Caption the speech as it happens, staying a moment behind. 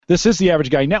This is the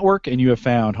Average Guy Network, and you have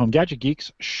found Home Gadget Geeks,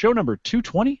 show number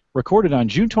 220, recorded on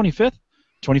June 25th,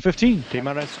 2015.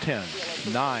 T-minus 10,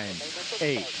 9,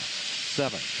 8,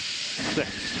 7,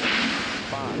 6,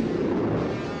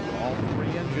 5. All three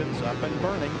engines up and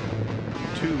burning.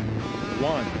 2,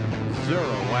 1, 0,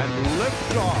 and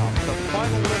liftoff. The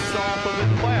final liftoff of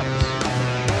Atlantis on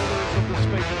the shoulders of the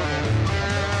space shuttle.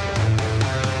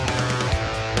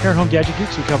 Here at Home Gadget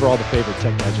Geeks, we cover all the favorite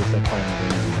tech gadgets that find their way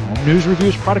into your home. News,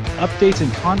 reviews, product updates,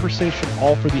 and conversation,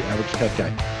 all for the average tech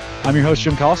guy. I'm your host,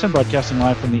 Jim Collison, broadcasting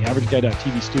live from the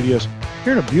AverageGuy.tv studios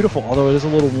here in a beautiful, although it is a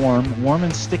little warm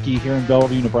and sticky here in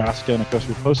Bellevue, Nebraska. And of course,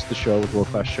 we post the show with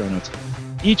world-class show notes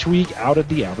each week out at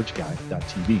the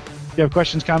AverageGuy.tv. If you have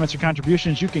questions, comments, or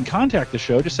contributions, you can contact the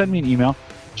show. Just send me an email,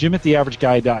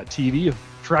 jim@theaverageguy.tv. You've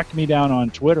tracked me down on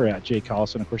Twitter at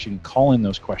 @jcollison. Of course, you can call in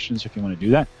those questions if you want to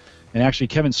do that. And actually,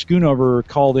 Kevin Schoonover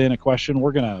called in a question.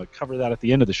 We're going to cover that at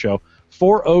the end of the show.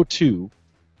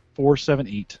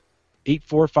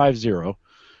 402-478-8450.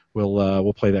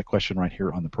 We'll play that question right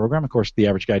here on the program. Of course, the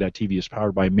AverageGuy.tv is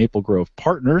powered by Maple Grove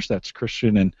Partners. That's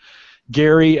Christian and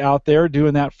Gary out there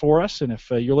doing that for us. And if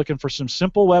you're looking for some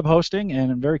simple web hosting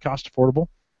and very cost affordable,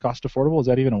 is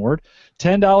that even a word?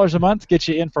 $10 a month gets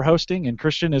you in for hosting. And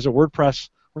Christian is a WordPress.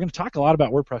 We're going to talk a lot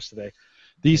about WordPress today.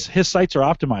 His sites are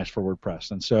optimized for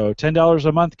WordPress, and so $10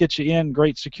 a month gets you in,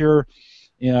 great, secure,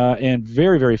 and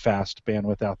very, very fast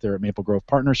bandwidth out there at Maple Grove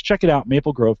Partners. Check it out,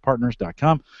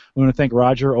 maplegrovepartners.com. We want to thank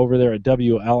Roger over there at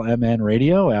WLMN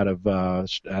Radio out of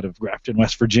Grafton,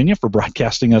 West Virginia, for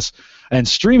broadcasting us and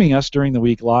streaming us during the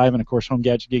week live. And of course, Home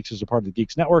Gadget Geeks is a part of the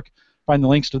Geeks Network. Find the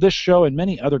links to this show and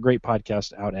many other great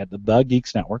podcasts out at the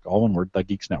Geeks Network, all one word,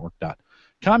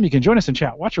 thegeeksnetwork.com. You can join us in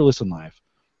chat, watch or listen live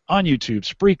on YouTube,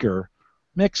 Spreaker,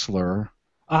 Mixler,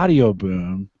 Audio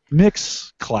Boom,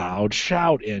 Mixcloud,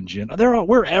 Shout Engine.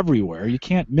 We're everywhere. You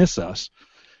can't miss us.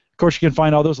 Of course, you can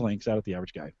find all those links out at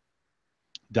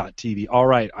theaverageguy.tv. All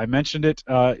right, I mentioned it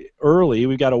early.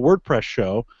 We've got a WordPress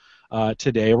show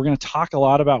today. We're going to talk a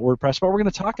lot about WordPress, but we're going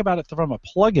to talk about it from a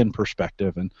plugin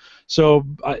perspective. And so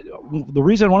one of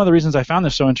the reasons I found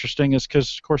this so interesting is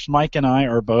because, of course, Mike and I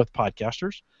are both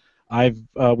podcasters.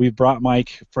 We've brought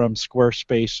Mike from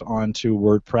Squarespace onto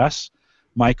WordPress.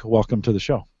 Mike, welcome to the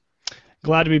show.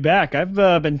 Glad to be back. I've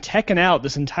been teching out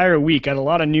this entire week. Got a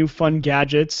lot of new fun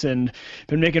gadgets and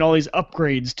been making all these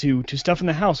upgrades to stuff in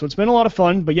the house. So it's been a lot of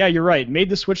fun. But yeah, you're right. Made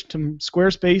the switch to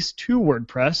Squarespace to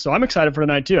WordPress. So I'm excited for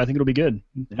tonight too. I think it'll be good.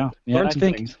 Yeah. I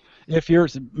think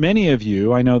many of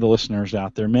you, I know the listeners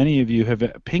out there, many of you have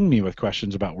pinged me with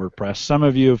questions about WordPress. Some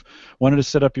of you have wanted to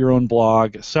set up your own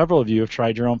blog. Several of you have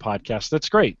tried your own podcast. That's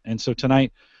great. And so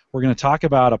tonight, we're going to talk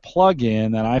about a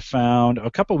plugin that I found a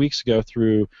couple weeks ago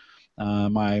through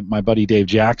my buddy Dave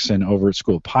Jackson over at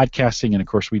School of Podcasting, and of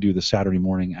course we do the Saturday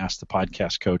morning Ask the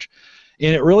Podcast Coach.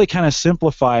 And it really kind of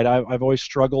simplified. I've always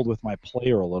struggled with my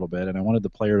player a little bit, and I wanted the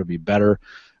player to be better,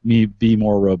 be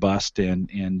more robust, and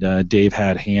Dave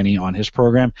had Hani on his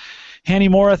program. Hani,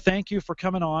 Mourra, thank you for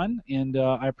coming on, and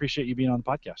I appreciate you being on the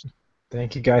podcast.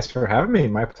 Thank you guys for having me.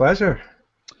 My pleasure.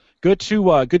 Good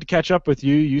to catch up with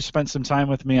you. You spent some time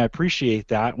with me. I appreciate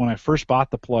that. When I first bought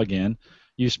the plugin,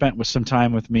 you spent some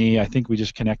time with me. I think we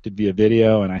just connected via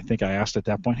video, and I think I asked at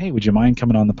that point, hey, would you mind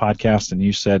coming on the podcast? And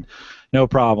you said, no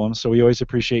problem. So we always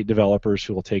appreciate developers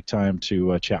who will take time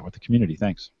to chat with the community.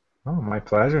 Thanks. Oh, my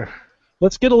pleasure.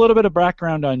 Let's get a little bit of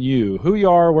background on you, who you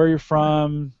are, where you're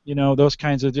from, those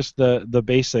kinds of just the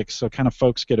basics, so kind of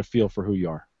folks get a feel for who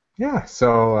you are. Yeah,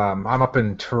 so I'm up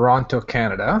in Toronto,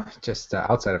 Canada, just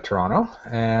outside of Toronto,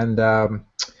 and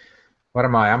what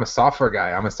am I? I'm a software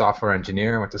guy. I'm a software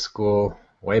engineer. I went to school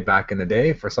way back in the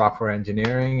day for software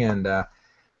engineering, and then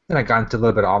I got into a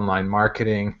little bit of online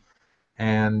marketing,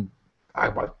 and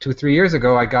about 2-3 years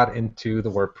ago, I got into the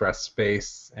WordPress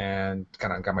space and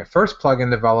kind of got my first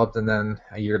plugin developed, and then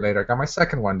a year later, I got my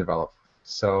second one developed.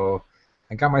 So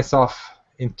I got myself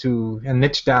into and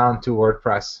niched down to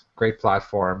WordPress. Great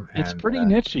platform. It's pretty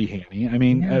nichey, Hani. I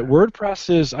mean,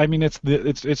 WordPress is. I mean, it's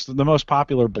the most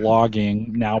popular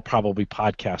blogging now, probably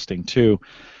podcasting too.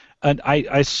 And I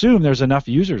assume there's enough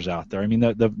users out there. I mean,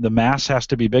 the mass has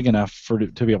to be big enough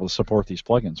to be able to support these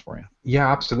plugins for you.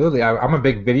 Yeah, absolutely. I'm a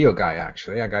big video guy,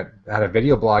 actually. I had a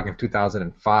video blog in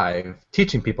 2005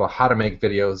 teaching people how to make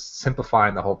videos,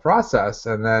 simplifying the whole process.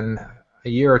 And then a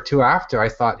year or two after, I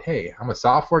thought, hey, I'm a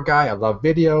software guy. I love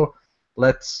video.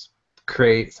 Let's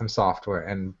create some software.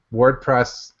 And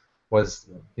WordPress was,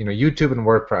 YouTube and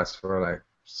WordPress were like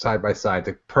side by side,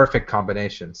 the perfect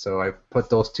combination. So I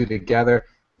put those two together,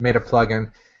 made a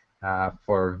plugin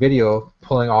for video,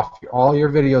 pulling off all your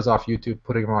videos off YouTube,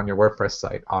 putting them on your WordPress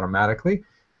site automatically.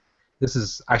 this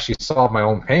is actually solved my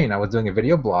own pain. I was doing a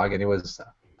video blog, and it was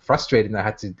frustrating. I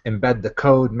had to embed the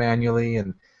code manually,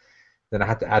 and then I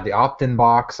had to add the opt-in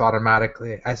box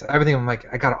automatically. Everything, I'm like,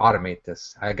 I got to automate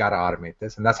this. I got to automate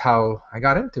this, and that's how I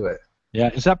got into it. Yeah,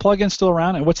 is that plugin still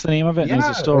around? And what's the name of it? And is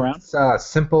it still around? It's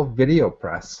Simple Video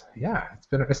Press. Yeah,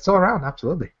 it's still around,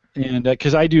 absolutely. And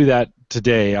because I do that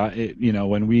today,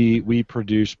 when we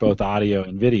produce both audio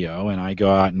and video, and I go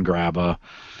out and grab a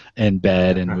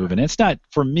embed and move, and it's not,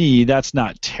 for me, that's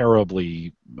not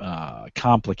terribly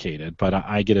complicated, but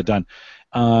I get it done.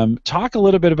 Talk a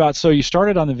little bit about, so you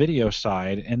started on the video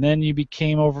side, and then you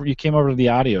came over to the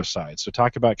audio side. So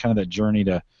talk about kind of that journey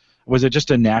to. Was it just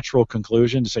a natural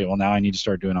conclusion to say, well, now I need to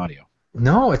start doing audio?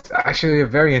 No, it's actually a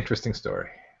very interesting story.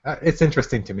 It's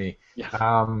interesting to me.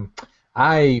 Yeah.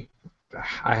 I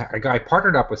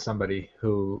partnered up with somebody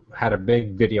who had a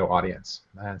big video audience,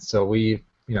 and so he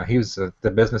was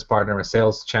the business partner, a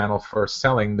sales channel for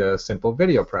selling the Simple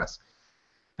Video Press.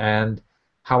 And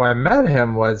how I met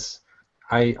him was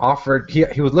I offered,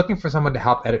 he was looking for someone to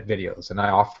help edit videos, and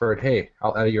I offered, hey,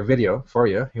 I'll edit your video for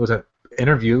you. It was an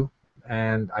interview.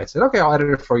 And I said, okay, I'll edit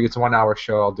it for you. It's a 1-hour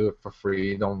show. I'll do it for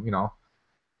free. I'll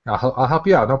help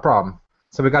you out. No problem.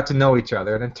 So we got to know each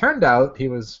other, and it turned out he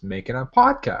was making a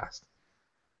podcast.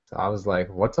 So I was like,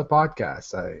 what's a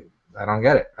podcast? I don't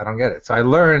get it. So I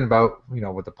learned about,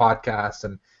 with the podcast,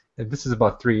 and this is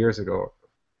about 3 years ago,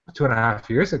 2.5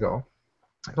 years ago.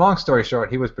 Long story short,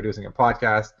 he was producing a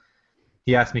podcast.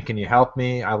 He asked me, can you help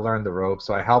me? I learned the ropes.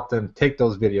 So I helped him take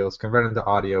those videos, convert them to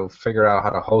audio, figure out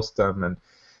how to host them, and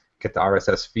get the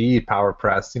RSS feed,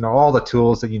 PowerPress, all the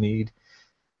tools that you need.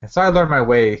 And so I learned my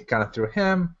way kind of through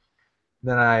him.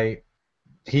 Then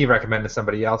he recommended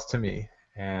somebody else to me,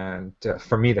 and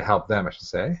for me to help them, I should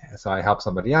say. And so I helped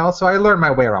somebody else. So I learned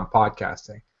my way around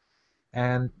podcasting.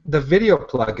 And the video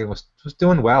plugin was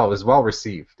doing well. It was well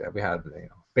received. We had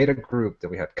beta group, that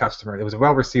we had customer. It was a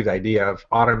well received idea of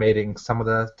automating some of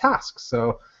the tasks.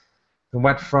 So it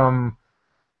went from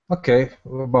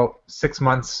about 6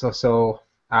 months or so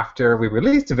after we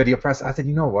released the video press, I said,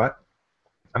 you know what?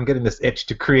 I'm getting this itch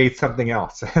to create something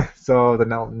else. So the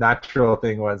natural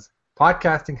thing was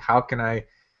podcasting. How can I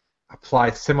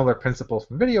apply similar principles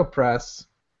from video press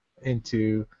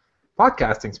into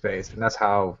podcasting space? And that's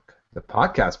how the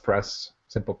podcast press,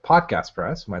 Simple Podcast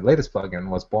Press, my latest plugin,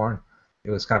 was born.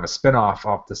 It was kind of a spin-off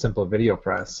off the Simple Video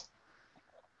Press.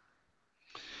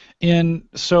 And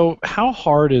so how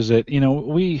hard is it?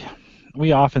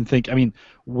 We often think,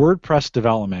 WordPress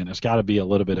development has got to be a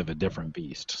little bit of a different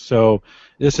beast. So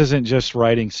this isn't just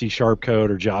writing C#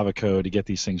 code or Java code to get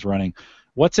these things running.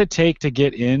 What's it take to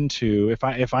get into, if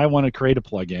I want to create a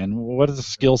plugin, what are the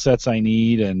skill sets I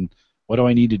need, and what do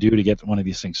I need to do to get one of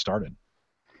these things started?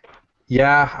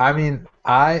 Yeah,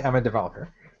 I am a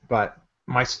developer, but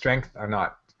my strength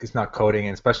it's not coding,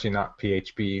 and especially not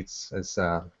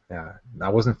PHP. I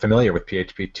wasn't familiar with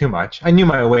PHP too much. I knew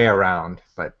my way around,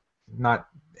 but not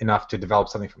enough to develop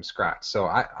something from scratch. So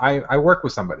I work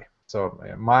with somebody. So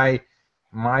my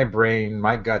brain,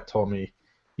 my gut told me,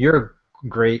 you're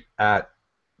great at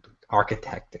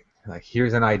architecting. Like,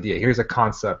 here's an idea, here's a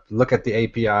concept, look at the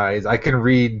APIs. I can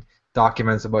read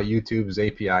documents about YouTube's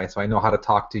API, so I know how to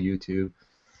talk to YouTube.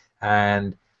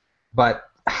 But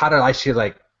how to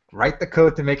actually write the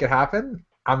code to make it happen,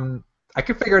 I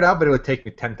could figure it out, but it would take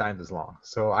me 10 times as long.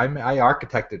 So I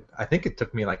architected. I think it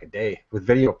took me like a day with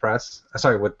with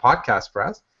podcast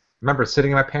press. I remember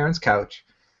sitting on my parents' couch.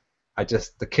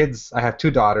 The kids. I have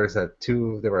 2 daughters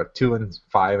they were 2 and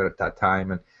 5 at that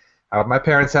time, and at my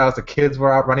parents' house, the kids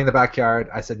were out running the backyard.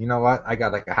 I said, you know what? I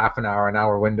got like a half an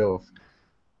hour window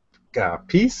of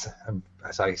peace.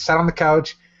 So I sat on the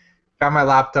couch, got my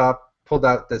laptop, pulled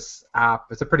out this app.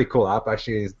 It's a pretty cool app.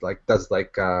 Actually, does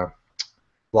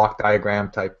block diagram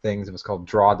type things. It was called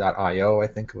draw.io, I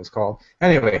think it was called.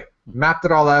 Anyway, mapped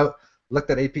it all out, looked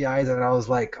at APIs, and I was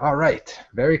like, all right,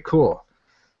 very cool.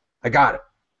 I got it.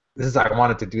 I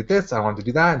wanted to do this, I wanted to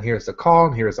do that, and here's the call,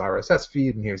 and here's the RSS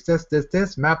feed, and here's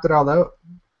this, mapped it all out,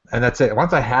 and that's it.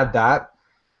 Once I had that,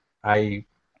 I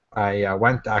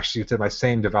went actually to my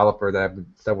same developer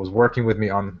that was working with me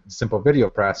on Simple Video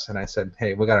Press, and I said,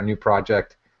 hey, we got a new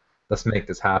project, let's make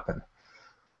this happen.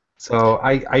 So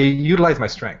I utilize my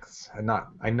strengths, and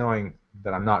knowing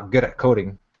that I'm not good at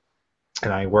coding,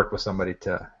 and I worked with somebody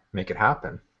to make it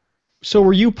happen. So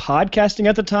were you podcasting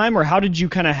at the time, or how did you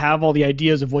kind of have all the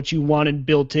ideas of what you wanted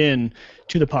built in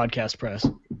to the podcast press?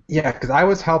 Yeah, because I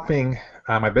was helping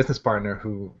my business partner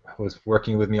who was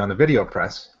working with me on the video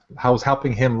press. I was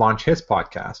helping him launch his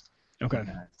podcast. Okay.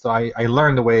 So I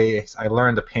learned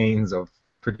the pains of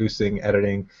producing,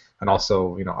 editing, and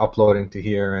also uploading to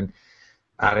here. And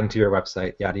add into your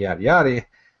website, yada, yada, yada.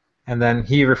 And then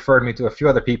he referred me to a few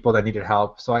other people that needed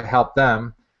help, so I helped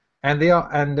them. And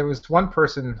there was one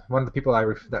person, one of the people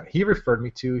that he referred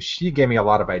me to, she gave me a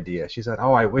lot of ideas. She said,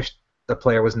 "Oh, I wish the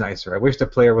player was nicer. I wish the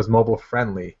player was mobile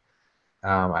friendly.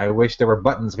 I wish there were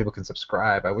buttons so people can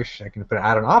subscribe. I wish I can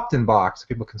add an opt-in box so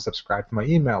people can subscribe to my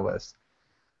email list.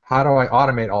 How do I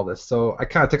automate all this?" So I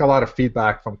kind of took a lot of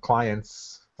feedback from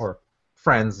clients or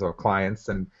friends or clients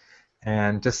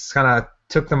and just kind of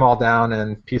took them all down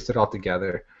and pieced it all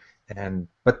together.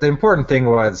 But the important thing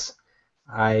was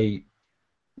I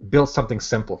built something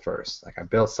simple first. Like I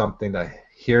built something that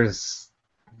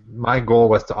my goal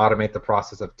was to automate the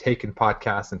process of taking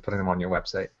podcasts and putting them on your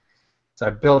website. So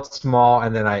I built small,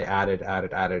 and then I added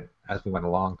as we went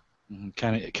along.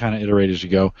 Kind of iterate as you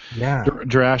go. Yeah.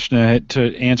 Drashna,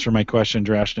 to answer my question,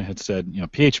 Drashna had said,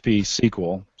 PHP,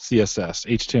 SQL, CSS,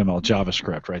 HTML,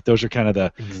 JavaScript, right? Those are kind of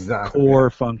the core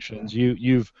functions.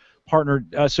 You've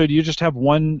partnered. So do you just have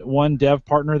one dev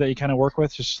partner that you kind of work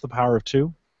with, just the power of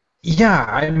two? Yeah,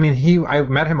 I mean, I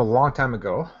met him a long time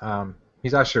ago.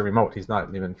 He's actually remote. He's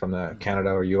not even from the Canada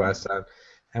or U.S.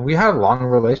 And we had a long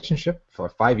relationship for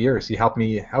 5 years. He helped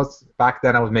me. Back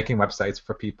then I was making websites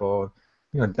for people,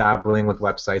 dabbling with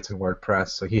websites and WordPress.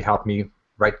 So he helped me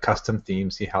write custom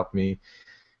themes. He helped me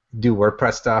do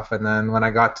WordPress stuff. And then when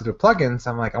I got to the plugins,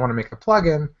 I'm like, I want to make a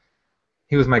plugin.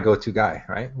 He was my go-to guy,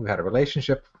 right? We had a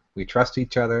relationship. We trust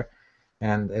each other,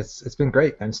 and it's been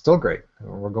great and still great.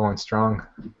 We're going strong.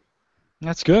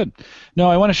 That's good. No,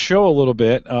 I want to show a little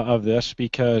bit of this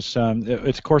because,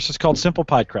 of course, it's called Simple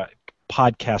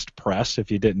Podcast Press.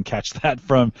 If you didn't catch that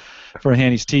from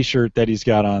Hani's T-shirt that he's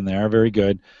got on there, very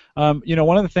good.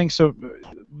 One of the things, so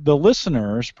the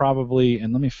listeners probably,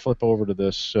 and let me flip over to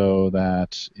this so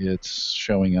that it's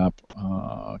showing up.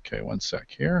 Okay, one sec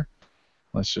here.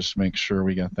 Let's just make sure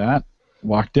we got that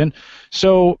locked in.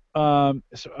 So a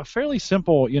fairly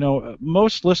simple,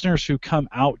 most listeners who come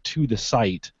out to the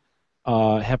site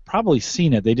have probably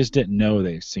seen it. They just didn't know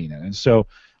they've seen it. And so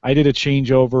I did a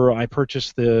changeover. I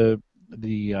purchased the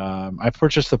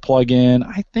plugin,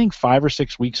 I think 5 or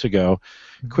 6 weeks ago.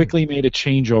 Quickly made a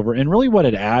changeover, and really what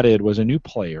it added was a new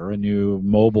player, a new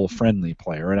mobile-friendly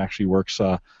player. It actually works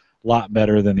a lot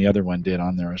better than the other one did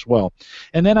on there as well.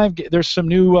 And then there's some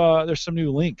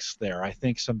new links there. I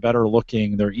think some better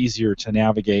looking. They're easier to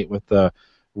navigate with the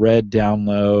red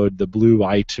download, the blue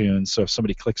iTunes. So if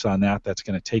somebody clicks on that, that's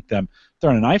going to take them. If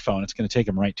they're on an iPhone, it's going to take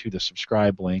them right to the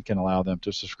subscribe link and allow them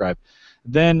to subscribe.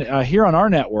 Then here on our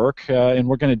network, and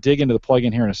we're going to dig into the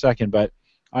plugin here in a second, but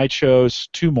I chose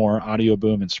 2 more, Audio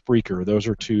Boom and Spreaker. Those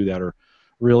are 2 that are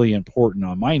really important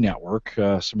on my network,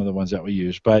 some of the ones that we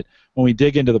use. But when we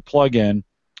dig into the plugin,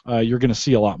 you're going to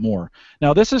see a lot more.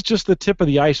 Now, this is just the tip of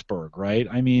the iceberg, right?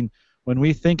 I mean, when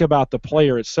we think about the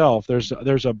player itself,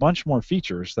 there's a bunch more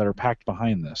features that are packed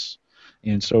behind this.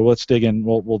 And so let's dig in.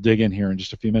 We'll dig in here in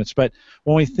just a few minutes. But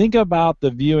when we think about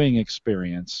the viewing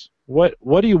experience, what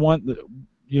do you want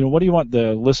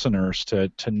the listeners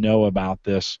to know about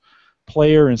this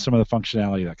player and some of the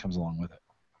functionality that comes along with it?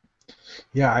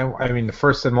 Yeah, I mean, the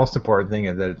first and most important thing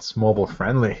is that it's mobile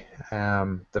friendly.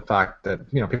 The fact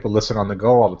that people listen on the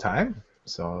go all the time,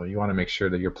 so you want to make sure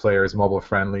that your player is mobile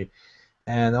friendly,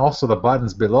 and also the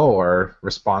buttons below are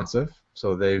responsive,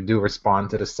 so they do respond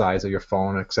to the size of your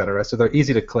phone, etc. So they're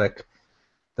easy to click.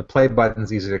 The play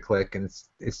button's easy to click, and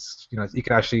it's you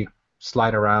can actually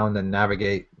slide around and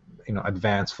navigate,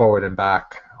 advance forward and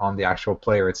back on the actual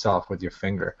player itself with your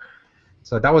finger.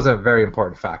 So that was a very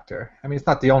important factor. I mean, it's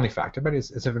not the only factor, but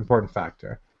it's an important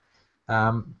factor.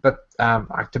 But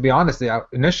to be honest,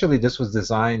 initially this was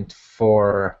designed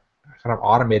for kind of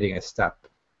automating a step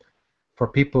for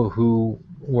people who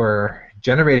were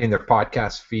generating their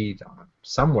podcast feed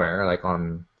somewhere, like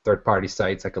on third-party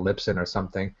sites like Ellipsin or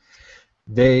something.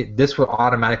 This would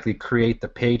automatically create the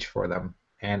page for them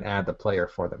and add the player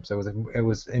for them. So it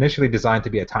was initially designed to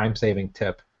be a time-saving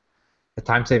tip, a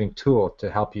time-saving tool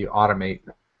to help you automate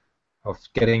of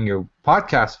getting your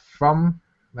podcast from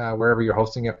wherever you're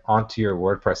hosting it onto your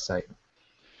WordPress site.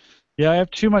 Yeah, I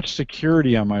have too much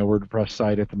security on my WordPress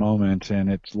site at the moment, and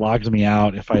it logs me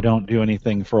out. If I don't do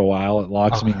anything for a while, it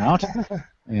logs me out.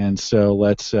 And so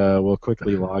we'll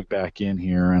quickly log back in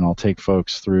here, and I'll take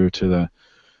folks through to the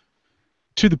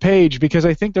page, because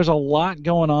I think there's a lot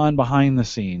going on behind the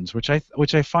scenes, which I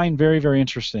find very, very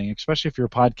interesting, especially if you're a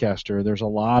podcaster. There's a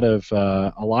lot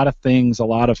of things, a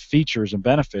lot of features and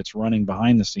benefits running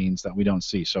behind the scenes that we don't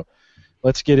see. So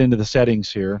let's get into the settings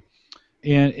here.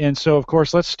 And so, of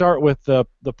course, let's start with the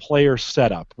player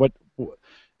setup.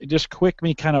 Just quick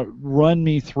me kind of run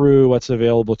me through what's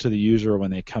available to the user when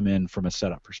they come in from a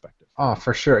setup perspective. Oh,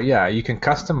 for sure. Yeah, you can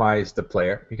customize the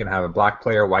player. You can have a black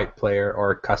player, white player,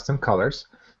 or custom colors.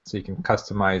 So you can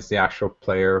customize the actual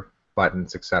player,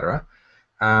 buttons, etc.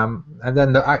 And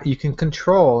then you can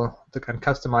control and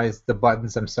customize the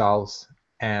buttons themselves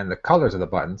and the colors of the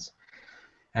buttons.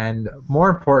 And more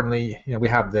importantly, we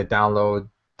have the download,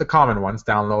 the common ones: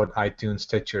 download, iTunes,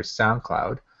 Stitcher,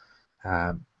 SoundCloud.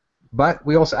 Um, but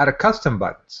we also added custom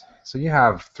buttons. So you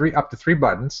have up to three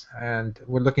buttons, and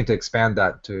we're looking to expand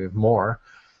that to more.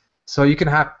 So you can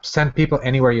send people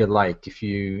anywhere you like. If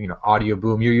Audio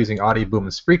Boom, you're using Audio Boom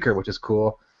and Spreaker, which is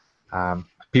cool.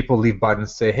 People leave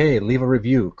buttons, say, hey, leave a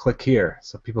review, click here.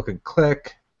 So people can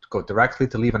click, go directly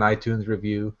to leave an iTunes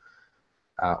review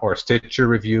or a Stitcher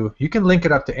review. You can link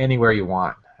it up to anywhere you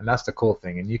want, and that's the cool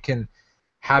thing. And you can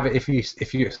have it if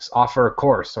you offer a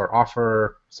course or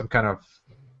offer some kind of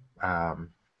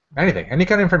anything, any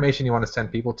kind of information you want to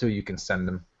send people to, you can send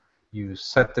them. You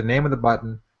set the name of the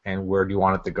button and where do you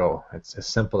want it to go. It's as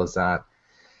simple as that.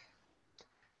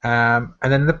 And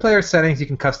then the player settings, you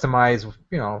can customize,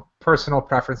 personal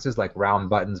preferences like round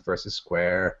buttons versus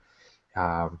square,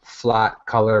 flat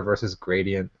color versus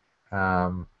gradient,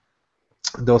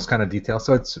 those kind of details.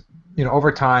 So it's,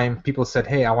 over time, people said,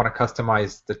 hey, I want to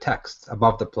customize the text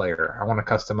above the player. I want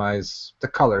to customize the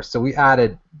color. So we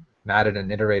added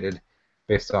and iterated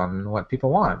based on what people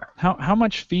want. How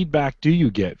much feedback do you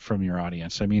get from your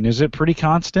audience? I mean, is it pretty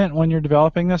constant when you're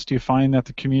developing this? Do you find that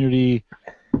the community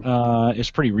is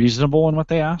pretty reasonable in what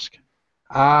they ask?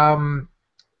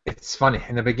 It's funny.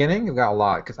 In the beginning, we got a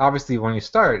lot, because obviously when you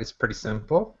start, it's pretty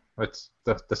simple. It's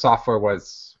the software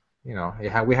was, we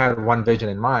had one vision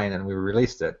in mind, and we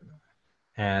released it,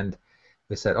 and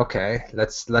we said, okay,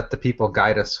 let's let the people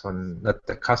guide us, let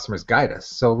the customers guide us.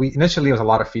 So initially it was a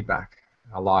lot of feedback,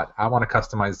 a lot. I want to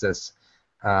customize this.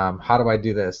 How do I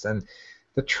do this? And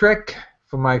the trick,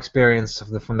 from my experience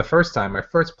from the first time, my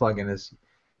first plugin, is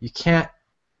you can't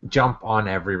jump on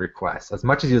every request. As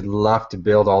much as you'd love to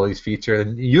build all these features,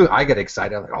 and I get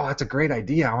excited, like, oh, that's a great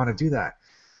idea, I want to do that.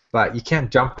 But you can't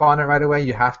jump on it right away.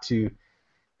 You have to,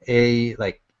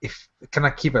 kind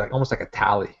of keep it almost like a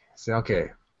tally. Say,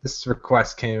 okay, this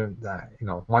request came,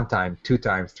 one time, two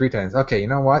times, three times. Okay, you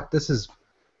know what?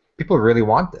 People really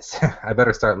want this. I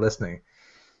better start listening.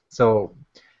 So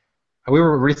we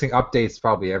were releasing updates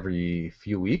probably every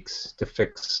few weeks to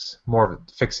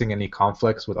fixing any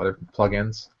conflicts with other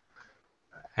plugins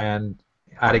and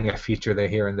adding a feature there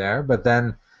here and there. But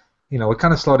then, we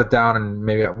kind of slowed it down, and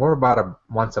maybe we're about a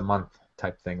once a month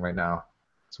type thing right now.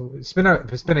 So it's been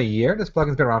a year. This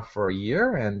plugin's been around for a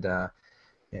year, and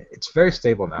it's very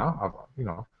stable now.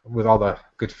 With all the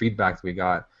good feedback we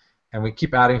got, and we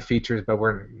keep adding features, but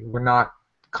we're not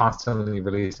constantly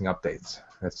releasing updates.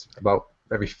 It's about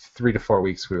every 3 to 4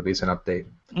 weeks we release an update.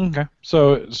 Okay,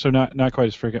 so not quite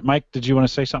as frequent. Mike, did you want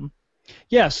to say something?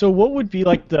 Yeah, so what would be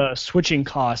like the switching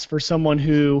costs for someone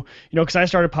who, because I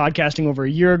started podcasting over a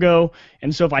year ago,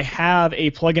 and so if I have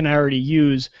a plugin I already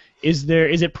use, is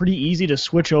it pretty easy to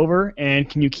switch over, and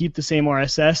can you keep the same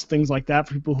RSS, things like that,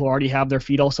 for people who already have their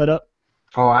feed all set up?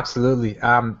 Oh, absolutely.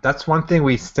 That's one thing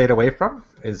we stayed away from,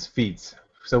 is feeds.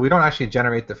 So we don't actually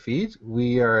generate the feed.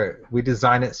 We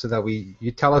design it so that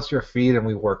you tell us your feed and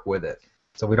we work with it.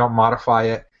 So we don't modify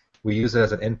it. We use it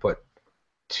as an input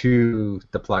to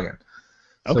the plugin.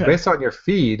 So based on your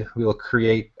feed, we will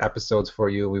create episodes for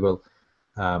you. We will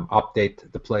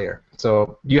update the player.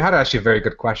 So you had actually a very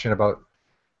good question about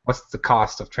what's the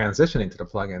cost of transitioning to the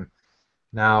plugin.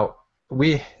 Now,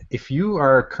 if you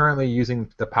are currently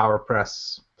using the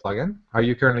PowerPress plugin, are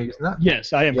you currently using that?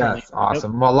 Yes, I am. Yes,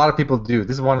 awesome. Yep. Well, a lot of people do.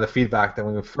 This is one of the feedback that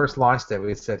when we first launched it,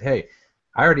 we said, hey,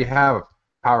 I already have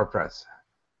PowerPress.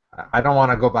 I don't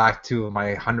want to go back to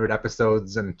my 100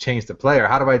 episodes and change the player.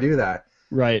 How do I do that?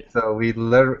 Right. So we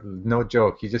literally, no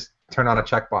joke, you just turn on a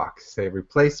checkbox, say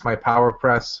replace my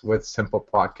PowerPress with Simple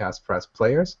Podcast Press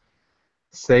players,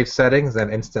 save settings, and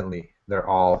instantly they're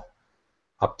all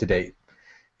up to date.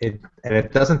 And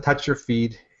it doesn't touch your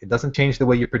feed. It doesn't change the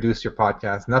way you produce your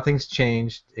podcast. Nothing's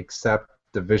changed except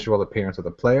the visual appearance of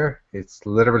the player. It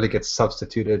literally gets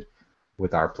substituted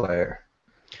with our player.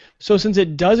 So since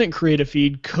it doesn't create a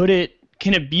feed, can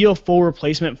it be a full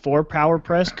replacement for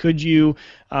PowerPress? Could you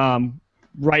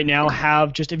right now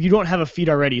have just, if you don't have a feed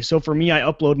already, so for me, I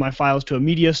upload my files to a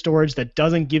media storage that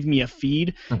doesn't give me a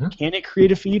feed. Mm-hmm. Can it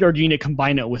create a feed, or do you need to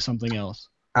combine it with something else?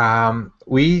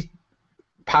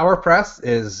 PowerPress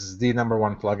is the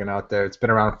 #1 plugin out there. It's been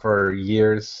around for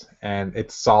years, and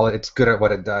it's solid. It's good at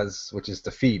what it does, which is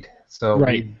the feed. So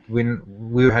right. we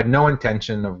had no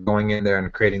intention of going in there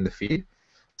and creating the feed.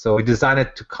 So we designed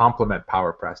it to complement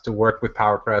PowerPress, to work with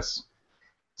PowerPress,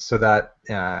 so that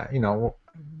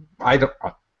I don't.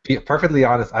 Be perfectly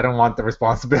honest, I don't want the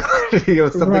responsibility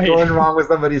of something Right. going wrong with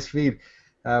somebody's feed.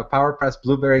 PowerPress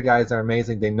Blueberry guys are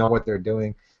amazing. They know what they're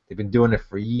doing. They've been doing it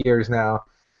for years now.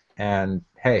 And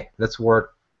hey, let's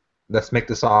work. Let's make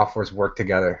the softwares work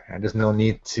together. And there's no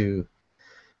need to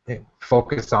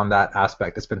focus on that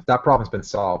aspect. That problem's been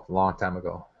solved a long time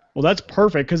ago. Well, that's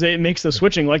perfect because it makes the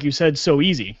switching, like you said, so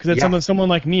easy. Because it's someone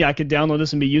like me, I could download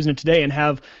this and be using it today and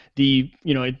have the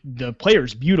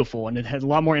player's beautiful and it has a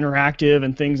lot more interactive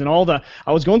and things and all the.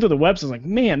 I was going through the website, I was like,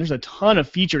 man, there's a ton of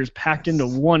features packed into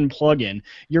one plugin.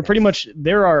 You're pretty much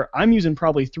I'm using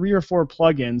probably 3 or 4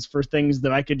 plugins for things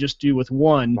that I could just do with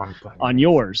one on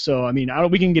yours. So I mean,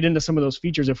 we can get into some of those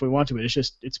features if we want to. But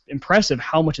it's impressive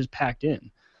how much is packed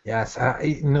in. Yes,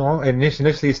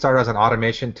 initially it started as an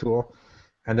automation tool.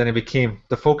 And then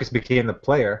the focus became the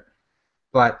player.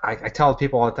 But I tell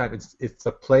people all the time, it's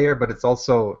a player, but it's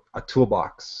also a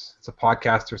toolbox. It's a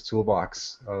podcaster's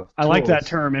toolbox of I like that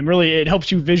term, and really it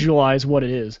helps you visualize what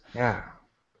it is. Yeah.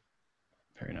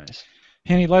 Very nice.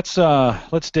 Hani,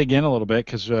 let's dig in a little bit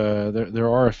because there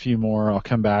are a few more. I'll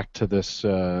come back to this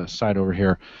side over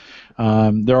here.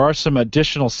 There are some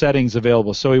additional settings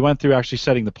available. So we went through actually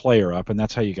setting the player up, and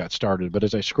that's how you got started. But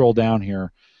as I scroll down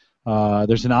here,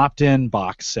 there's an opt-in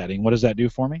box setting. What does that do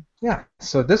for me? Yeah,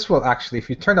 so this will actually, if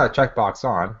you turn that checkbox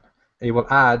on, it will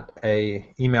add a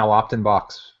email opt-in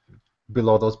box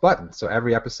below those buttons. So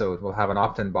every episode will have an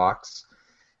opt-in box,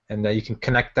 and you can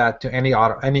connect that to any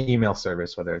email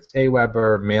service, whether it's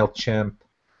Aweber, MailChimp,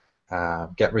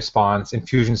 GetResponse,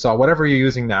 Infusionsoft, whatever you're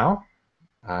using now.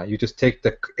 You just take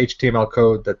the HTML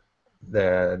code that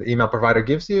the email provider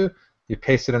gives you, you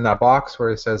paste it in that box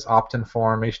where it says opt-in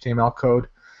form HTML code.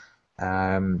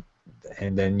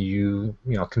 And then you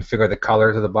configure the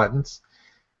colors of the buttons,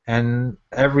 and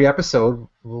every episode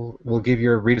will give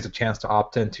your readers a chance to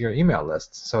opt into your email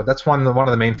list. So that's one of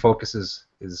the main focuses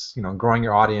is growing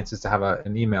your audience is to have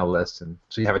an email list, and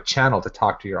so you have a channel to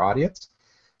talk to your audience.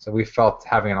 So we felt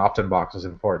having an opt-in box was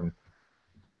important.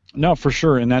 No, for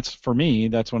sure, and that's for me.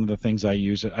 That's one of the things I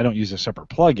use. I don't use a separate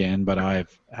plugin, but I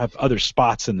have other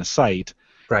spots in the site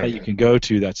that you can go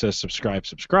to that says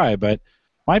subscribe, but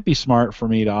might be smart for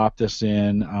me to opt this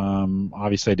in.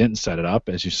 Obviously, I didn't set it up,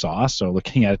 as you saw, so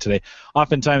looking at it today,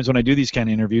 oftentimes when I do these kind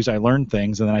of interviews, I learn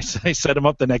things, and then I set them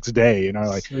up the next day,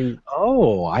 like,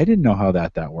 oh, I didn't know how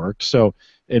that worked. So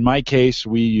in my case,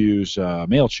 we use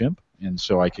MailChimp, and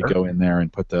so I could go in there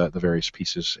and put the various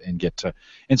pieces and get to,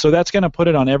 and so that's going to put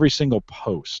it on every single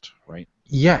post, right?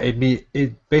 Yeah,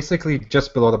 it basically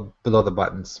just below the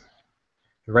buttons.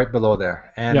 Right below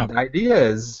there. And the idea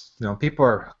is, people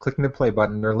are clicking the play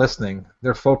button, they're listening,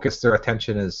 their focus, their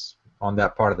attention is on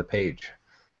that part of the page.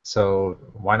 So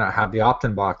why not have the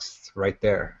opt-in box right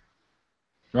there?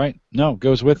 Right. No,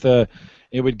 goes with it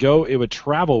would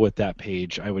travel with that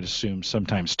page, I would assume,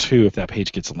 sometimes too, if that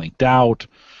page gets linked out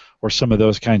or some of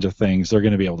those kinds of things, they're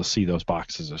going to be able to see those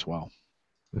boxes as well.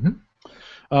 Mm-hmm.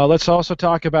 Let's also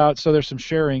talk about, so there's some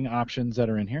sharing options that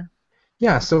are in here.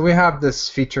 Yeah, so we have this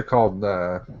feature called,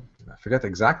 I forget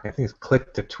exactly, I think it's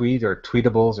click to tweet or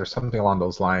tweetables or something along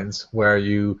those lines, where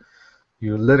you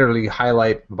literally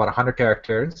highlight about 100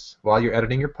 characters while you're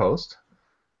editing your post.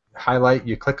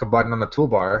 You click a button on the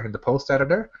toolbar in the post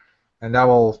editor, and that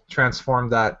will transform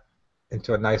that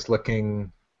into a nice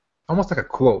looking, almost like a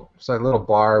quote. So a little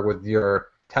bar with your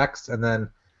text, and then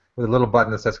with a little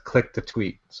button that says click to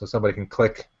tweet. So somebody can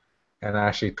click and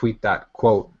actually tweet that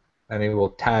quote, and it will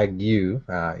tag you,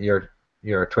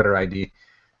 your Twitter ID,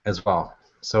 as well.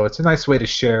 So it's a nice way to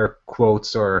share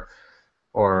quotes or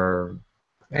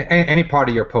any part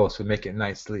of your post would make it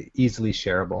easily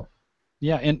shareable.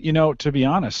 Yeah, and to be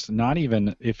honest, not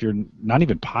even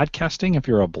podcasting, if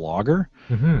you're a blogger,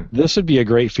 this would be a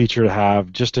great feature to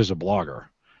have just as a blogger,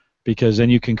 because then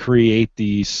you can create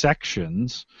these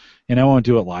sections. And I won't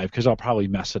do it live because I'll probably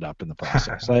mess it up in the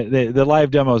process. The live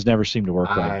demos never seem to work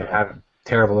like that. I have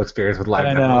terrible experience with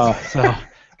live demos. So,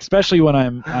 especially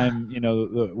when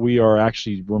we are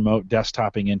actually remote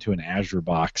desktopping into an Azure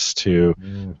box to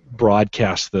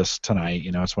broadcast this tonight.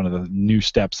 It's one of the new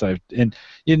steps and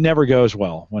it never goes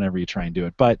well whenever you try and do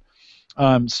it. But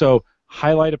so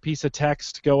highlight a piece of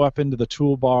text, go up into the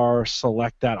toolbar,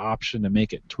 select that option to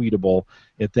make it tweetable.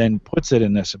 It then puts it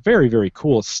in this very, very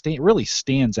cool, really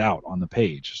stands out on the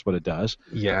page is what it does.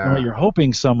 Yeah. And what you're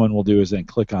hoping someone will do is then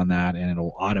click on that and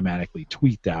it'll automatically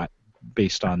tweet that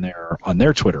based on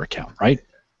their Twitter account, right?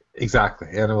 Exactly,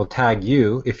 and it will tag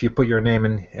you. If you put your name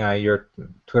and your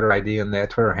Twitter ID and their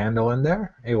Twitter handle in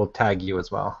there, it will tag you as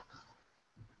well.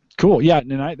 Cool, yeah,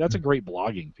 and that's a great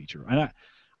blogging feature. And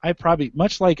I probably,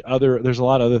 much like there's a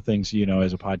lot of other things,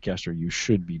 as a podcaster you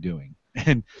should be doing.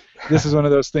 And this is one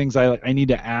of those things I need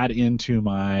to add into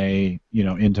my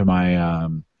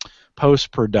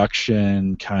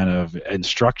post-production kind of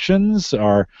instructions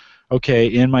are, okay,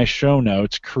 in my show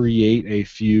notes, create a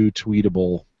few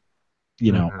tweetable,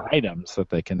 items that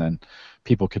they can then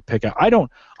people could pick up.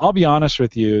 I'll be honest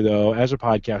with you though, as a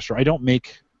podcaster, I don't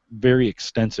make very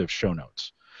extensive show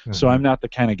notes. So I'm not the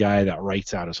kind of guy that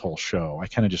writes out his whole show. I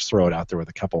kind of just throw it out there with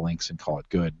a couple links and call it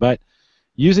good. But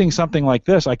using something like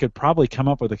this, I could probably come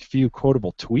up with a few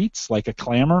quotable tweets, like a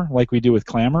clamor, like we do with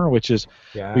Clamor, which is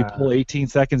we pull 18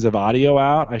 seconds of audio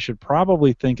out. I should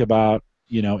probably think about,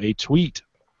 a tweet,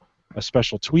 a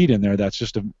special tweet in there that's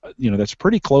just that's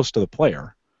pretty close to the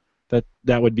player.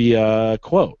 That would be a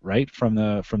quote, right, from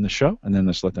the show, and then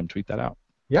just let them tweet that out.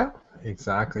 Yeah,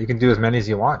 exactly. You can do as many as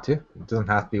you want to. It doesn't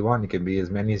have to be one. It can be as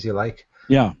many as you like.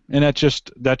 Yeah, and that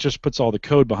just puts all the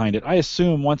code behind it. I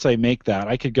assume once I make that,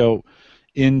 I could go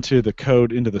into the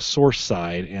code, into the source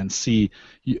side, and see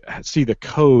the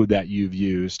code that you've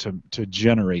used to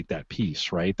generate that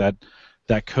piece, right? That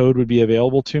code would be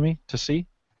available to me to see.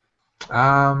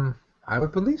 I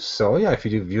would believe so. Yeah, if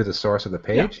you do view the source of the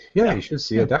page, you should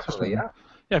see it definitely. Yeah.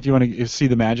 Yeah, if you want to see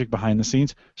the magic behind the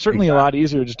scenes, certainly a lot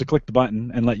easier just to click the button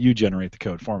and let you generate the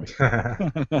code for me.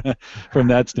 From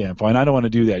that standpoint, I don't want to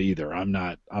do that either. I'm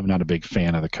not a big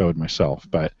fan of the code myself,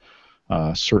 but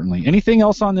certainly. Anything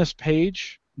else on this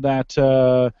page that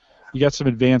you got some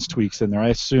advanced tweaks in there? I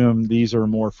assume these are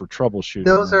more for troubleshooting.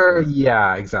 Those are,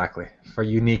 exactly, for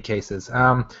unique cases.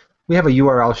 We have a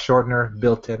URL shortener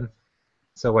built in.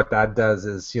 So what that does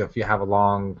is, if you have a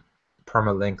long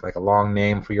permalink, like a long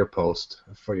name for your post,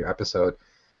 for your episode,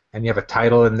 and you have a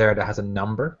title in there that has a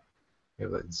number, you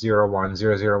have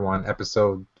 01001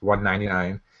 episode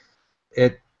 199,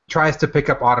 it tries to pick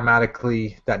up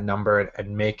automatically that number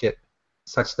and make it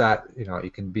such that,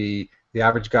 it can be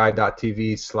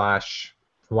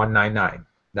theaverageguy.tv/199.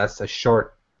 That's a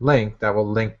short link that will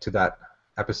link to that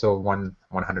episode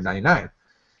 199.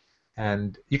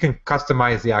 And you can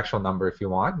customize the actual number if you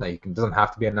want. Like, it doesn't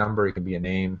have to be a number. It can be a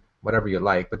name, whatever you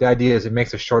like. But the idea is it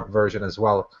makes a short version as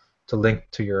well to link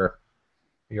to your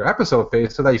episode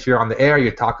page, so that if you're on the air, you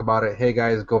talk about it. Hey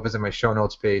guys, go visit my show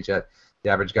notes page at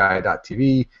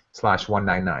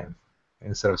theaverageguy.tv/199,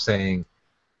 instead of saying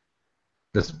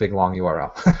this big long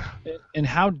URL. And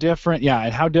how different? Yeah,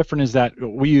 and how different is that?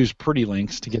 We use Pretty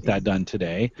Links to get that done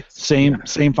today. Same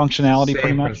functionality,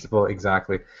 pretty much. Same principle,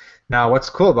 exactly. Now, what's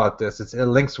cool about this is it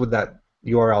links with that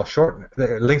URL shortener.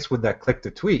 It links with that click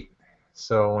to tweet.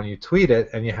 So when you tweet it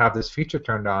and you have this feature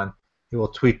turned on, it will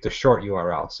tweet the short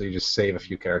URL. So you just save a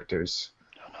few characters.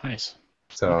 Nice.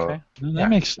 So okay. Well, that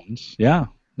makes sense. Yeah.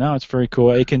 No, it's very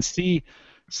cool. I can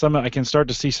start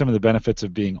to see some of the benefits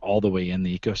of being all the way in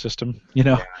the ecosystem.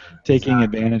 Taking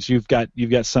advantage. You've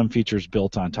got some features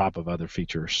built on top of other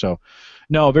features. So,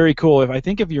 no, very cool.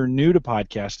 If you're new to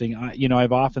podcasting,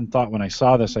 I've often thought when I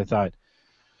saw this, I thought,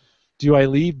 do I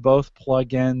leave both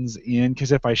plugins in?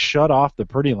 Because if I shut off the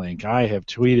Pretty Link, I have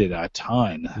tweeted a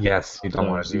ton. Yes, you don't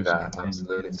want to do that.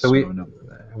 Absolutely. So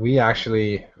we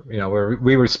actually,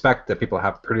 we respect that people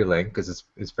have Pretty Link because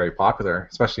it's very popular,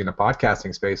 especially in the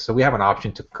podcasting space. So we have an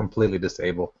option to completely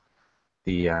disable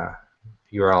the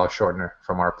URL shortener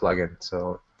from our plugin.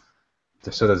 So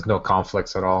there's no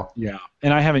conflicts at all. Yeah,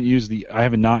 and I have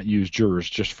not used yours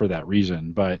just for that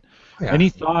reason. But any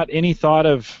thought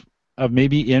of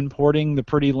maybe importing the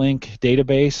Pretty Link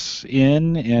database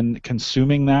in and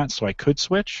consuming that so I could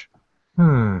switch?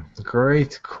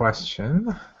 Great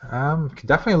question. Could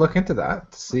definitely look into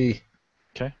that to see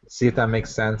if that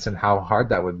makes sense and how hard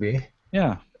that would be.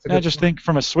 Yeah. I just think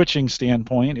from a switching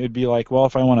standpoint, it'd be like, well,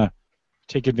 if I want to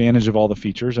take advantage of all the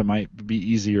features, it might be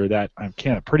easier. That a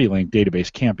Pretty Link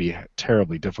database can't be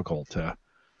terribly difficult to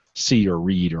see or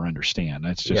read or understand.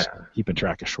 It's just keeping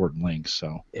track of short links.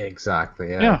 So exactly.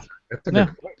 Yeah. That's a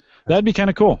good point. That'd be kind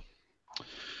of cool.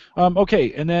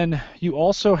 Okay, and then you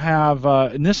also have,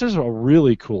 and this is a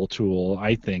really cool tool,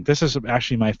 I think. This is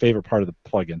actually my favorite part of the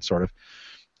plugin, sort of,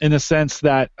 in the sense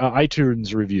that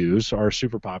iTunes reviews are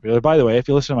super popular. By the way, if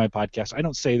you listen to my podcast, I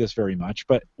don't say this very much,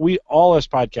 but we all as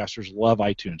podcasters love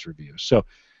iTunes reviews. So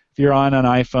if you're on an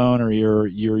iPhone or you're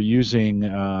using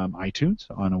iTunes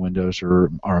on a Windows or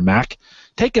a Mac,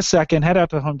 take a second, head out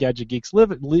to Home Gadget Geeks,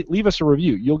 leave us a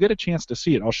review. You'll get a chance to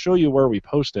see it. I'll show you where we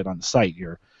post it on the site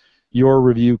here. Your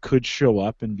review could show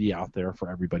up and be out there for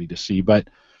everybody to see. But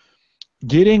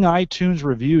getting iTunes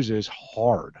reviews is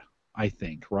hard, I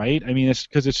think, right? I mean, it's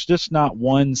because it's just not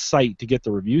one site to get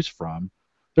the reviews from.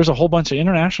 There's a whole bunch of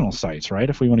international sites, right,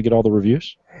 if we want to get all the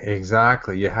reviews?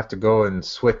 Exactly. You have to go and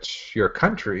switch your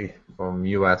country from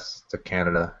U.S. to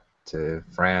Canada to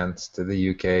France to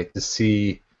the UK to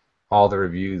see all the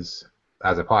reviews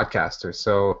as a podcaster.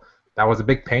 So that was a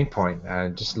big pain point.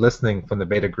 And just listening from the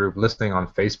beta group, listening on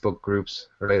Facebook groups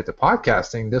related to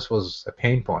podcasting, this was a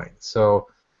pain point. So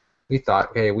we thought,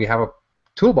 okay, we have a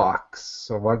toolbox.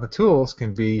 So one of the tools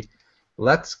can be,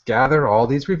 let's gather all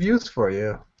these reviews for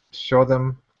you, show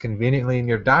them conveniently in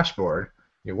your dashboard,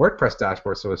 your WordPress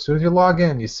dashboard. So as soon as you log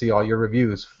in, you see all your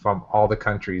reviews from all the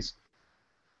countries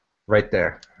right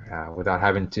there, without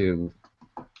having to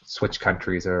switch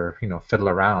countries or fiddle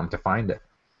around to find it.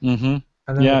 Mm-hmm.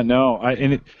 And then Yeah,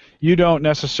 no, you don't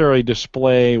necessarily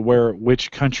display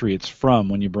which country it's from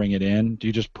when you bring it in. Do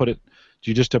you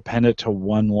just append it to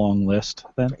one long list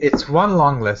then? it's one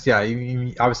long list. Yeah,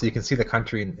 obviously you can see the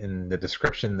country in the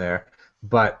description there,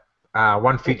 but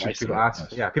one feature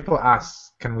people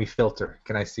ask, can we filter?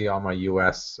 Can I see all my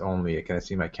US only? Can I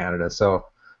see my Canada? So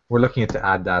we're looking to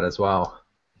add that as well.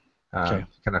 Okay.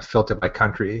 Kind of filter by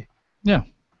country. Yeah.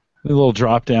 A little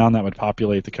drop down that would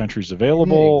populate the countries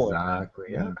available. Exactly,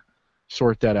 yeah.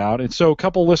 Sort that out. And so a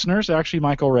couple listeners, actually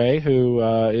Michael Ray, who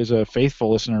is a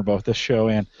faithful listener of both this show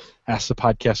and Ask the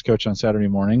Podcast Coach on Saturday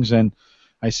mornings, and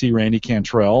I see Randy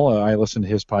Cantrell. I listen to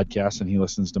his podcast and he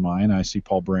listens to mine. I see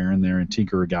Paul Breran there and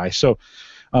Tinker Guy. So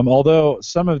although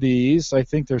some of these, I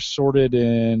think they're sorted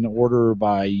in order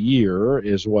by year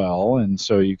as well, and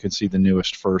so you can see the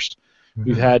newest first. Mm-hmm.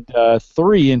 We've had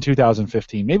 3 in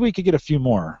 2015. Maybe we could get a few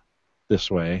more this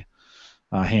way,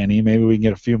 Hani. Maybe we can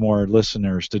get a few more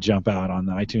listeners to jump out on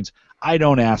the iTunes. I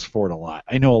don't ask for it a lot.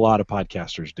 I know a lot of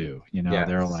podcasters do. Yes.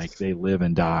 They're like, they live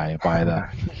and die by the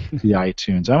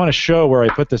iTunes. I want to show where I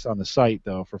put this on the site,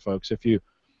 though, for folks. If you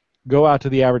go out to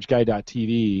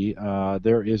theaverageguy.tv,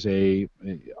 there is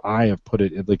I have put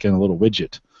it like in a little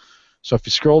widget. So if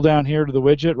you scroll down here to the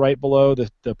widget right below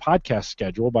the podcast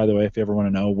schedule, by the way, if you ever want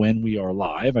to know when we are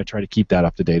live, I try to keep that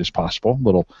up to date as possible,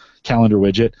 little calendar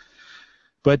widget.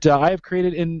 But I have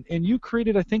created, and you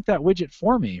created, I think, that widget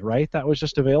for me, right? That was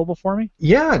just available for me?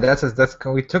 Yeah,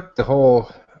 we took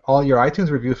all your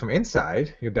iTunes reviews from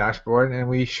inside your dashboard, and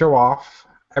we show off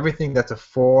everything that's a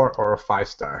 4 or a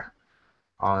 5-star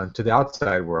to the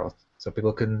outside world, so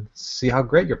people can see how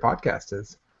great your podcast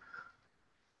is.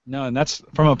 No, and that's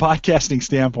from a podcasting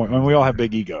standpoint. I mean, we all have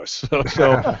big egos,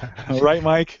 so right,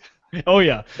 Mike? Oh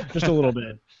yeah, just a little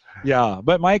bit. Yeah,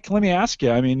 but Mike, let me ask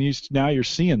you. I mean, now you're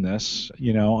seeing this,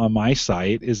 on my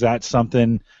site. Is that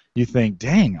something you think?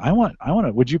 Dang, I want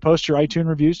to. Would you post your iTunes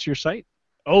reviews to your site?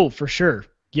 Oh, for sure.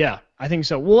 Yeah, I think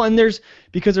so. Well, and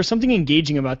because there's something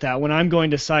engaging about that when I'm going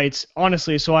to sites.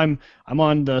 Honestly, so I'm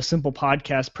on the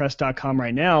simplepodcastpress.com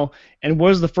right now, and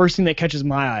what is the first thing that catches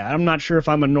my eye? I'm not sure if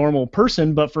I'm a normal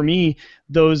person, but for me,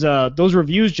 those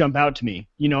reviews jump out to me.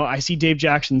 I see Dave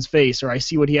Jackson's face, or I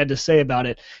see what he had to say about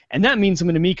it, and that means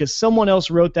something to me because someone else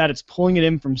wrote that. It's pulling it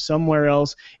in from somewhere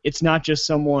else. It's not just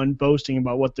someone boasting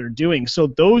about what they're doing. So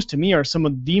those to me are some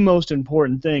of the most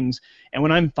important things. And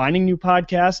when I'm finding new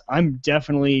podcasts, I'm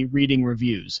definitely reading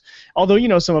reviews. Although,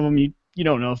 some of them you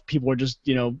don't know if people are just,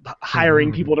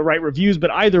 hiring people to write reviews,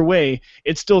 but either way,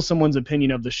 it's still someone's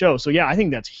opinion of the show. So yeah, I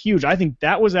think that's huge. I think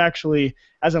that was actually,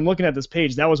 as I'm looking at this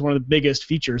page, that was one of the biggest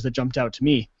features that jumped out to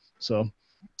me. So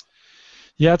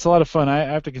yeah, it's a lot of fun. I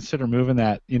have to consider moving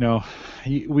that.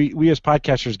 We as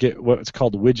podcasters get what's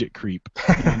called widget creep,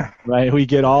 right? We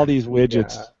get all these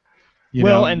widgets.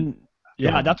 Yeah.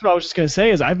 Yeah, that's what I was just going to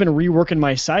say is I've been reworking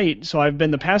my site. So I've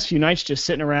been the past few nights just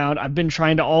sitting around. I've been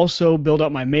trying to also build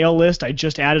up my mail list. I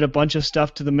just added a bunch of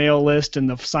stuff to the mail list and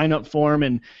the sign-up form.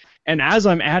 And as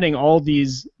I'm adding all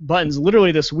these buttons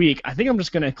literally this week, I think I'm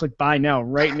just going to click buy now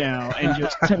right now and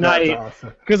just tonight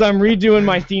because I'm redoing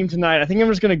my theme tonight. I think I'm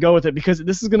just going to go with it because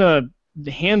this is going to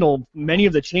handle many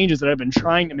of the changes that I've been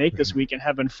trying to make this week and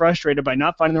have been frustrated by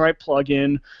not finding the right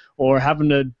plugin or having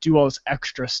to do all this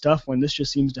extra stuff when this just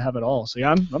seems to have it all. So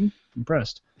yeah, I'm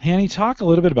impressed. Hani, talk a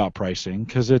little bit about pricing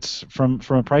because it's from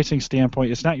a pricing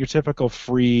standpoint, it's not your typical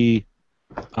free.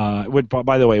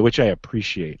 By the way, which I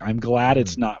appreciate. I'm glad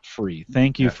it's not free.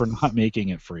 Thank you for not making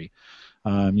it free.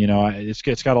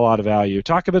 It's got a lot of value.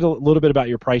 Talk a little bit about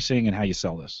your pricing and how you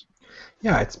sell this.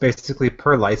 Yeah, it's basically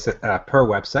per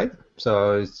website.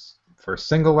 So for a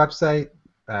single website,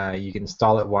 you can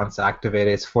install it once, activate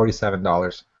it. It's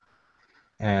 $47.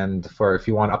 And if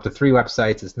you want up to 3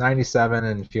 websites, it's $97.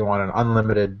 And if you want an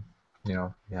unlimited, a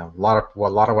lot of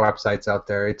websites out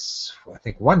there, it's I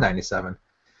think $197.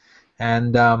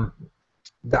 And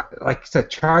like I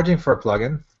said, charging for a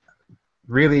plugin,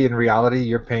 really in reality,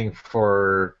 you're paying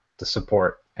for the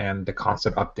support and the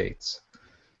constant updates.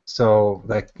 So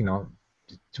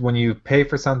when you pay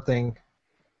for something,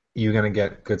 you're going to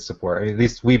get good support. At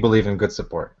least we believe in good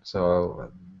support.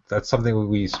 So that's something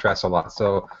we stress a lot.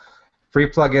 So free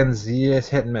plugins, yes,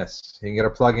 hit and miss. You can get a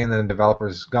plugin and the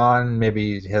developer's gone.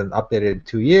 Maybe it hasn't updated in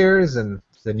 2 years, and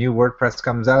the new WordPress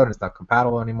comes out and it's not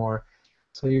compatible anymore.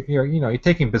 So you're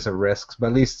taking business risks, but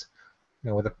at least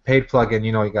with a paid plugin,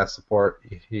 you got support.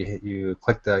 You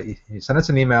click you send us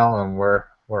an email and we're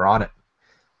on it.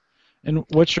 And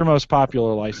what's your most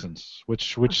popular license?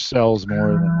 Which sells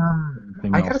more than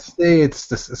anything I else? gotta say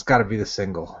it's got to be the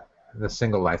single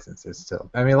licenses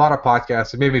still. I mean, a lot of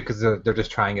podcasts, maybe because they're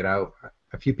just trying it out.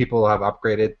 A few people have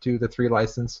upgraded to the 3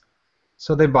 license,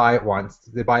 so they buy it once.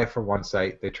 They buy it for one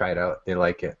site, they try it out, they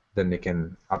like it, then they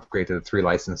can upgrade to the 3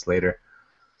 license later.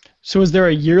 So is there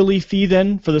a yearly fee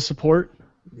then for the support?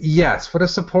 Yes, for the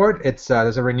support, it's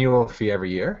there's a renewal fee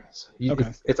every year. So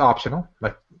Okay. it's optional.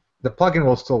 Like the plugin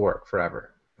will still work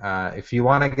forever. If you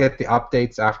want to get the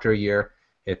updates after a year,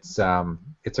 it's a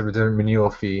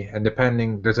renewal fee, and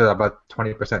there's about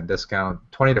 20% discount,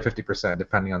 20 to 50%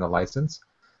 depending on the license.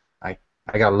 I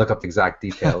gotta look up the exact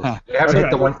details. They haven't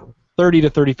hit the one. $30 to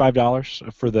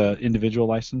 $35 for the individual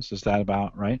license. Is that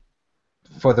about right?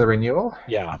 For the renewal?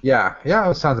 Yeah. Yeah,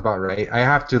 it sounds about right. I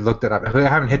have to look that up. I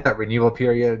haven't hit that renewal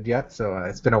period yet, so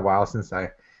it's been a while since I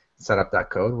set up that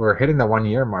code. We're hitting the 1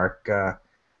 year mark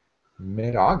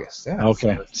mid-August. Yeah.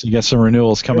 Okay. So you got some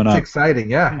renewals coming up. It's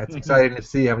exciting, yeah. It's exciting to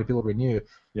see how many people renew.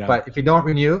 Yeah. But if you don't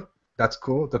renew, that's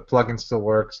cool. The plugin still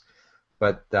works,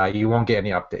 but you won't get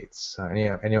any updates.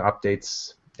 Any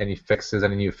updates, any fixes,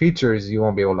 any new features, you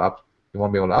won't be able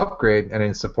to upgrade, and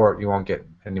in support, you won't get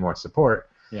any more support.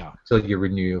 Yeah. So you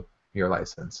renew your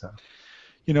license. So.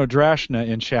 Drashna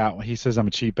in chat, he says I'm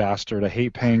a cheap bastard. I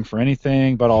hate paying for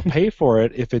anything, but I'll pay for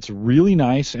it if it's really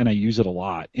nice and I use it a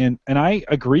lot. And I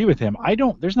agree with him.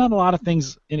 There's not a lot of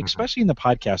things, and especially in the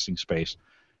podcasting space,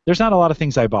 there's not a lot of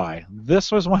things I buy.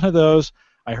 This was one of those.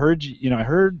 I heard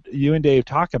you and Dave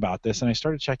talk about this, and I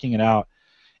started checking it out.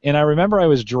 And I remember I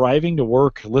was driving to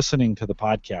work listening to the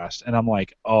podcast, and I'm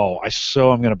like, I'm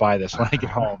going to buy this when I get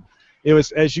home. It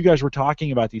was, as you guys were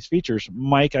talking about these features,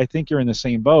 Mike, I think you're in the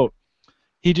same boat.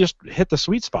 He just hit the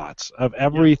sweet spots of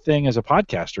everything as a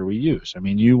podcaster we use. I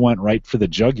mean, you went right for the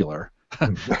jugular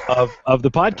of the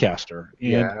podcaster.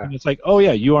 And it's like,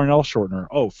 URL shortener.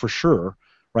 Oh, for sure,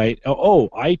 right?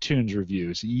 iTunes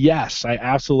reviews. Yes, I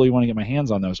absolutely want to get my hands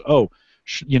on those.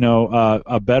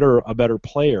 A better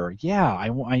player. Yeah,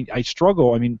 I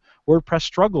struggle. I mean, WordPress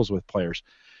struggles with players.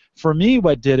 For me,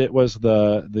 what did it was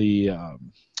the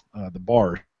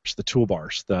bars, the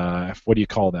toolbars, what do you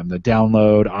call them? The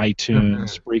download,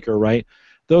 iTunes, Spreaker, right?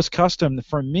 Those custom,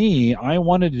 for me, I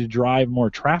wanted to drive more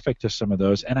traffic to some of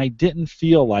those, and I didn't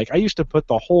feel like, I used to put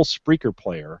the whole Spreaker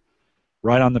player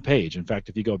right on the page. In fact,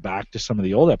 if you go back to some of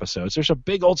the old episodes, there's a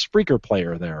big old Spreaker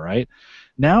player there, right?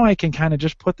 Now I can kind of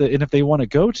just put and if they want to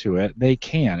go to it, they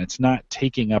can. It's not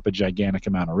taking up a gigantic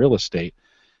amount of real estate.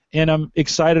 And I'm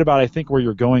excited about, I think, where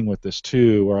you're going with this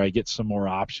too, where I get some more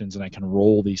options and I can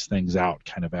roll these things out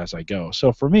kind of as I go.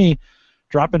 So for me,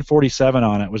 dropping 47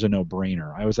 on it was a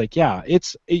no-brainer. I was like,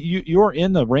 you're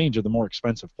in the range of the more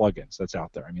expensive plugins that's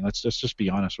out there. I mean, let's just be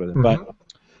honest with it. But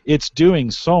it's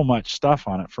doing so much stuff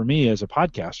on it. For me as a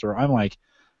podcaster, I'm like,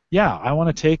 I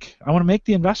want to make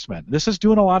the investment. This is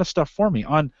doing a lot of stuff for me.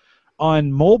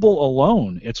 On mobile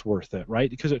alone, it's worth it, right?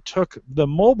 Because it took the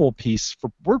mobile piece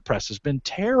for WordPress has been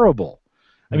terrible.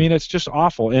 I mean, it's just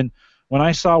awful. And when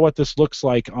I saw what this looks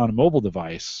like on a mobile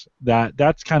device,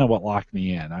 that's kind of what locked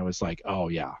me in. I was like,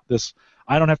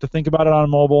 I don't have to think about it on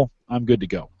mobile. I'm good to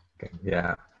go.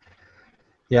 Yeah.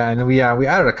 Yeah, and we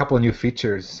added a couple of new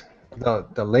features.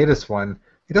 The latest one,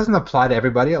 it doesn't apply to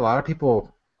everybody. A lot of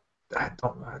people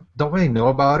don't really know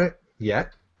about it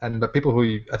yet. But people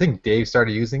I think Dave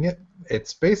started using it.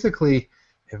 It's basically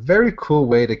a very cool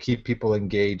way to keep people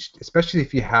engaged, especially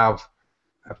if you have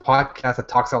a podcast that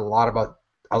talks a lot about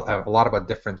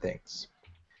different things.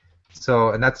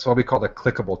 So, and that's what we call the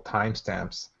clickable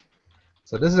timestamps.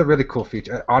 So this is a really cool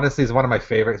feature. Honestly, it's one of my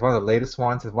favorites. It's one of the latest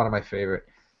ones. It's one of my favorite.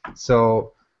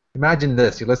 So imagine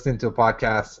this: you're listening to a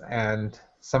podcast, and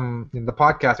the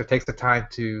podcaster takes the time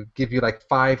to give you like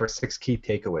 5 or 6 key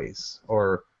takeaways,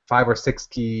 or 5 or 6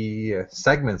 key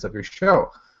segments of your show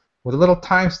with a little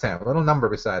timestamp, a little number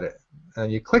beside it.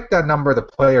 And you click that number, the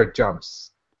player jumps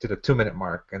to the 2-minute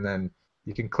mark, and then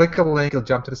you can click a link, it'll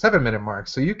jump to the 7-minute mark.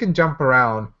 So you can jump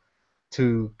around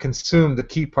to consume the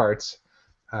key parts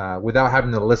without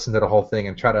having to listen to the whole thing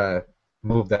and try to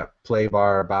move that play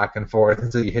bar back and forth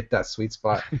until you hit that sweet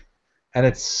spot. And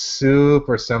it's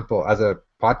super simple. As a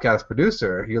podcast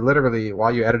producer, you literally,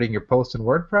 while you're editing your post in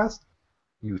WordPress,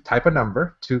 you type a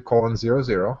number,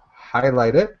 2:00,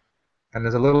 highlight it, and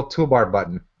there's a little toolbar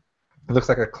button. It looks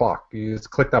like a clock. You just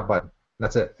click that button.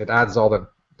 That's it. It adds all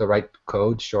the right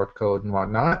code, short code, and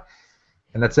whatnot,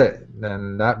 and that's it.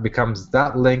 Then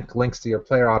that links to your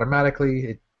player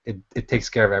automatically. It takes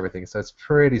care of everything. So it's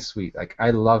pretty sweet. Like,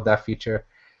 I love that feature.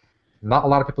 Not a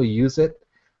lot of people use it.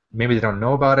 Maybe they don't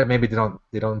know about it. Maybe they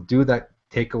don't do that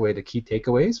takeaway, the key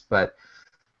takeaways. But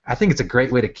I think it's a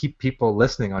great way to keep people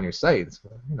listening on your site.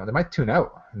 They might tune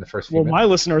out in the first few minutes. My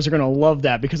listeners are going to love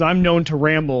that because I'm known to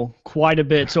ramble quite a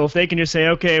bit. So if they can just say,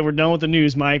 "Okay, we're done with the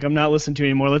news, Mike. I'm not listening to you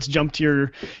anymore. Let's jump to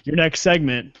your next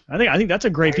segment." I think that's a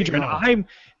great feature. And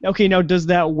okay. Now, does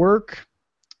that work?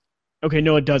 Okay,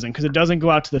 no, it doesn't, because it doesn't go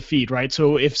out to the feed, right?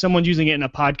 So if someone's using it in a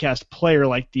podcast player,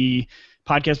 like the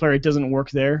podcast player, it doesn't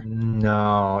work there.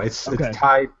 No, it's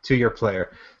tied to your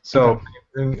player. So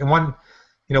in one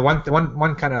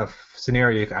kind of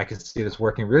scenario I can see this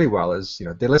working really well is,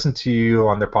 they listen to you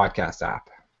on their podcast app,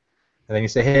 and then you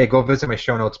say, "Hey, go visit my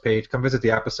show notes page, come visit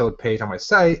the episode page on my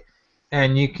site,"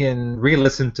 and you can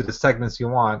re-listen to the segments you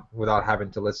want without having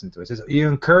to listen to it. So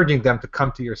you're encouraging them to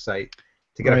come to your site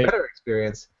to get a better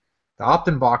experience. The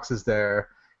opt-in box is there.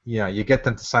 You get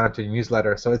them to sign up to your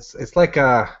newsletter, so it's like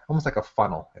almost like a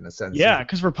funnel in a sense. Yeah,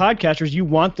 because for podcasters, you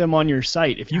want them on your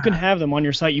site. If you can have them on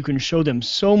your site, you can show them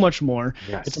so much more.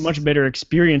 Yes. It's a much better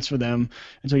experience for them.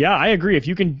 And so, yeah, I agree. If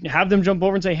you can have them jump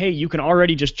over and say, "Hey, you can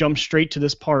already just jump straight to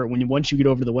this part once you get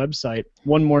over to the website,"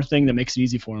 one more thing that makes it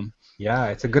easy for them. Yeah,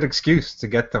 it's a good excuse to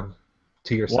get them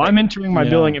to your site. Well, I'm entering my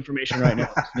billing information right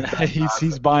now.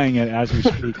 He's buying it as we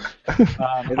speak.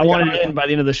 I want it in by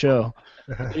the end of the show.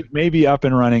 It may be up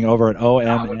and running over at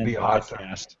OMN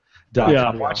Podcast.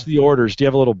 Watch the orders. Do you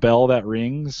have a little bell that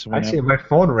rings? Actually, my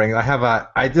phone rings. I have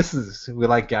we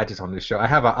like gadgets on this show. I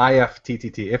have a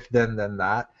IFTTT, if then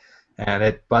that, and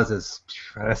it buzzes.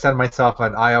 And I send myself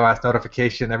an iOS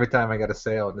notification every time I get a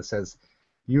sale, and it says,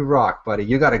 "You rock, buddy.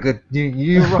 You got a good.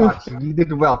 You rock. You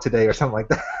did well today," or something like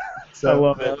that. So, I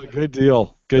love it. Good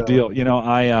deal. Good deal.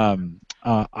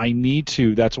 I need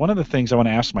to. That's one of the things I want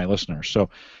to ask my listeners.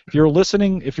 So, if you're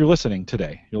listening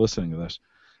today, you're listening to this,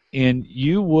 and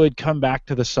you would come back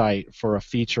to the site for a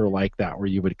feature like that, where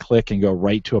you would click and go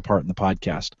right to a part in the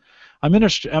podcast. I'm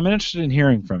interested in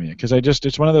hearing from you, because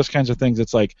it's one of those kinds of things.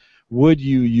 It's like, would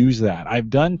you use that? I've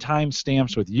done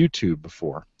timestamps with YouTube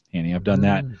before, Hani. I've done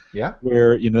that. Yeah.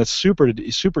 Where that's super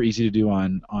easy to do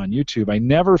on YouTube. I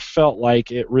never felt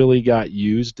like it really got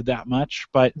used that much,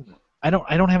 but I don't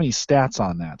have any stats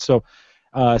on that. So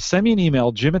send me an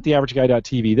email,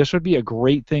 jim@theaverageguy.tv. This would be a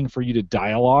great thing for you to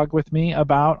dialogue with me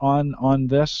about on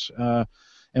this.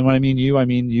 And when I mean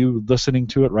you listening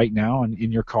to it right now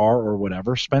in your car or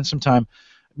whatever. Spend some time,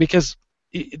 because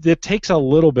it takes a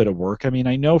little bit of work. I mean,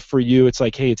 I know for you it's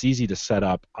like, hey, it's easy to set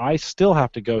up. I still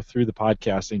have to go through the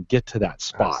podcast and get to that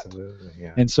spot. Absolutely,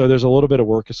 yeah. And so there's a little bit of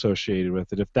work associated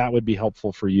with it. If that would be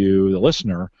helpful for you, the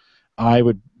listener, I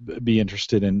would be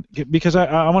interested in, because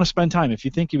I want to spend time. If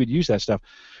you think you would use that stuff.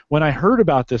 When I heard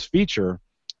about this feature,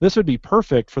 this would be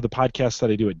perfect for the podcasts that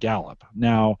I do at Gallup.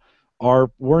 Now,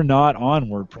 we're not on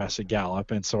WordPress at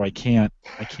Gallup, and so I can't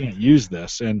use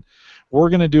this. And we're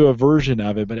going to do a version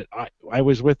of it, but I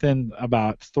was within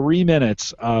about 3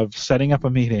 minutes of setting up a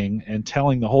meeting and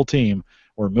telling the whole team,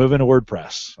 we're moving to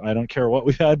WordPress. I don't care what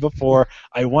we've had before.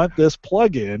 I want this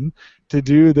plugin to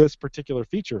do this particular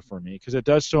feature for me, because it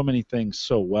does so many things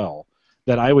so well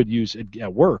that I would use it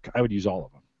at work. I would use all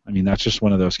of them. I mean, that's just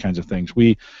one of those kinds of things.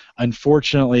 We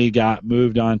unfortunately got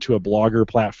moved on to a Blogger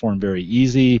platform very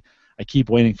easy. I keep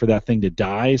waiting for that thing to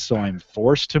die, so I'm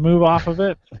forced to move off of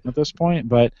it at this point.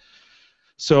 But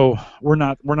so we're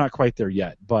not quite there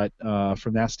yet. But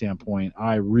from that standpoint,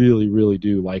 I really, really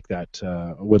do like that.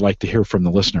 Would like to hear from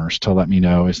the listeners to let me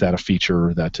know, is that a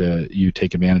feature that you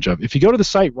take advantage of? If you go to the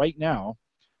site right now,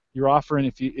 you're offering,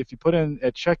 if you put in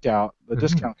at checkout the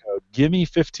discount code, give me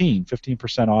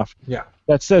 15% off. Yeah.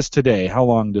 That says today. How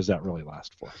long does that really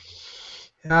last for?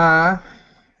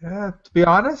 To be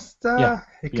honest,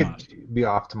 it could be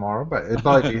off tomorrow, but it'd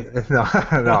probably be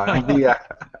it'd be.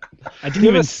 I didn't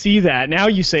even see that. Now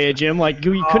you say it, Jim. Like,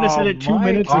 you couldn't have said it 2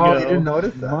 minutes ago. You didn't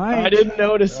notice that? I didn't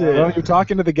notice it. Well, you're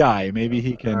talking to the guy. Maybe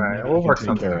he can, we'll work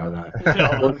take care of something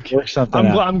that. Work something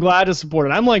out. I'm glad to support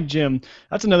it. I'm like Jim.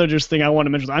 That's another thing I want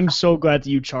to mention. I'm so glad that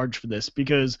you charge for this,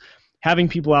 because having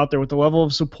people out there with the level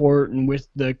of support and with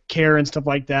the care and stuff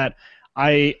like that,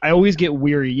 I always get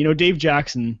weary. Dave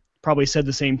Jackson probably said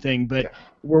the same thing, but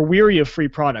we're weary of free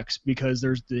products, because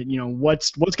there's what's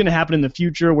going to happen in the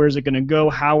future, where's it going to go,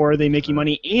 how are they making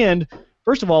money, and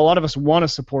first of all, a lot of us want to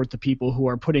support the people who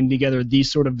are putting together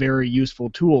these sort of very useful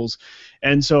tools.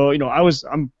 And so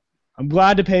I'm I'm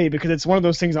glad to pay because it's one of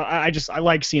those things I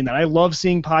like seeing that. I love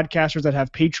seeing podcasters that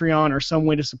have Patreon or some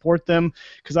way to support them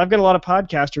because I've got a lot of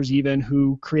podcasters even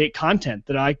who create content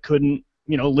that I couldn't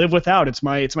live without. It's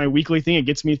my weekly thing. It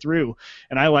gets me through,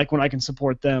 and I like when I can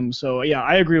support them. So yeah,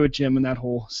 I agree with Jim in that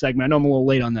whole segment. I know I'm a little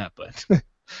late on that, but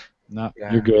no,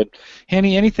 yeah. You're good.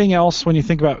 Hani, anything else when you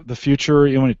think about the future?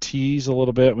 You want to tease a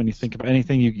little bit when you think about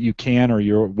anything you can or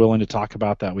you're willing to talk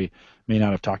about that we may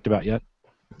not have talked about yet?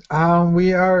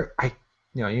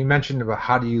 You mentioned about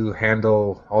how do you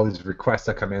handle all these requests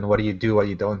that come in? What do you do? What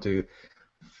you don't do?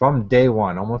 From day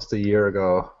one, almost a year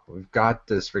ago, we've got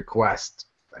this request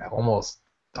almost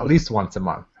at least once a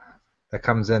month that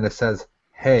comes in that says,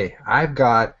 "Hey, I've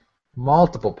got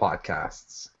multiple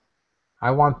podcasts.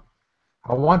 I want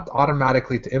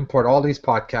automatically to import all these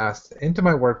podcasts into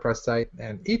my WordPress site,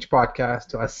 and each podcast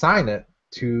to assign it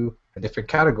to a different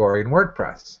category in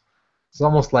WordPress." It's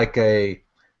almost like a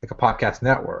podcast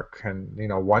network, and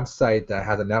one site that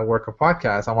has a network of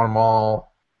podcasts, I want them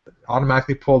all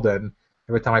automatically pulled in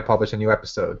every time I publish a new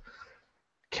episode.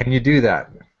 Can you do that?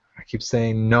 I keep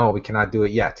saying no, we cannot do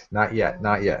it yet, not yet.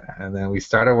 And then we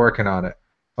started working on it.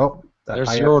 Oh,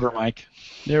 there's your order, Mike.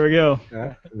 There we go.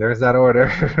 Yeah, there's that order.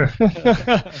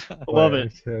 Love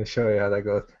it. I'll show you how that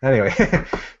goes. Anyway,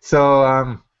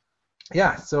 so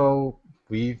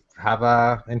we have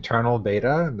a internal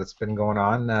beta that's been going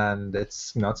on, and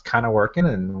it's kind of working,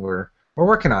 and we're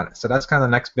working on it. So that's kind of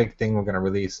the next big thing we're going to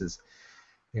release is,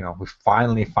 we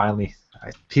finally,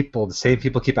 the same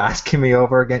people keep asking me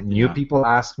over again. New people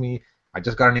ask me. I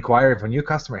just got an inquiry from a new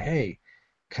customer. Hey,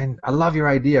 I love your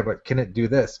idea, but can it do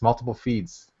this? Multiple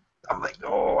feeds. I'm like,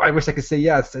 oh, I wish I could say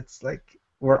yes. It's like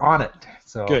we're on it.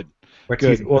 So good.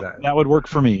 Good. Well, that would work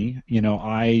for me.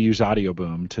 I use Audio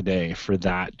Boom today for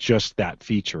just that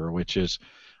feature, which is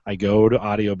I go to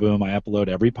Audio Boom, I upload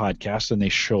every podcast, and they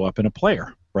show up in a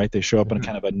player, right? They show up in a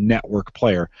kind of a network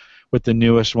player, with the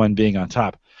newest one being on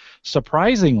top.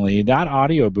 Surprisingly, that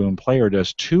Audio Boom player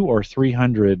does 200 or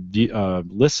 300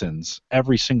 listens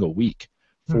every single week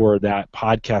for that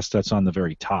podcast that's on the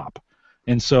very top.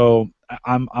 And so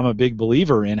I'm a big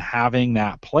believer in having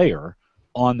that player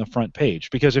on the front page,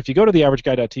 because if you go to the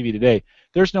averageguy.tv today,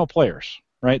 there's no players,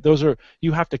 right?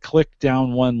 You have to click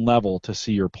down one level to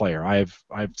see your player. I've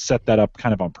set that up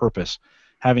kind of on purpose.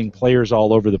 Having players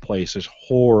all over the place is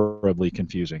horribly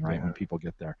confusing, right, when people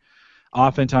get there.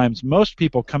 Oftentimes, most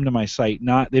people come to my site,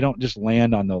 they don't just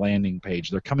land on the landing page.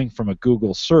 They're coming from a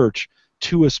Google search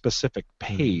to a specific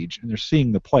page, and they're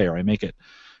seeing the player. I make it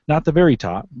not the very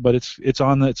top, but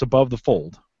it's above the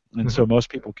fold. And so most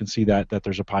people can see that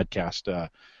there's a podcast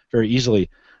very easily.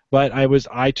 But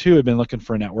I too have been looking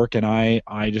for a network, and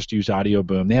I just use Audio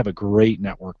Boom. They have a great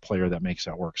network player that makes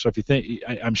that work. So if you think,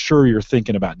 I'm sure you're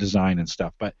thinking about design and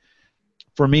stuff, but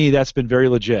for me, that's been very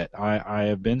legit. I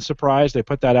have been surprised. They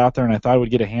put that out there, and I thought I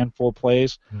would get a handful of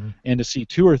plays, and to see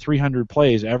 200 or 300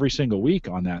 plays every single week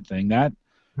on that thing,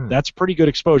 that's pretty good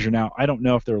exposure. Now, I don't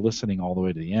know if they're listening all the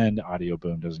way to the end. Audio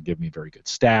Boom doesn't give me very good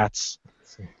stats.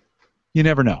 You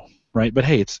never know, right? But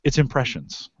hey, it's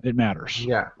impressions. It matters,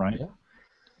 right? Yeah.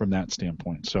 From that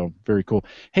standpoint. So very cool.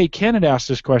 Hey, Ken had asked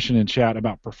this question in chat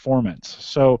about performance.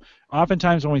 So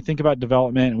oftentimes when we think about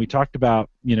development, and we talked about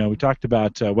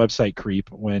website creep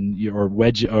or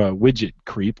widget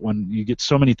creep when you get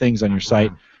so many things on your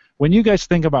site. When you guys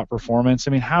think about performance,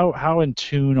 I mean, how in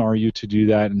tune are you to do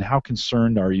that, and how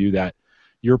concerned are you that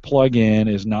your plugin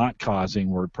is not causing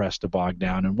WordPress to bog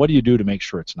down, and what do you do to make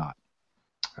sure it's not?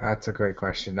 That's a great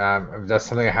question. That's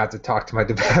something I had to talk to my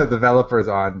developers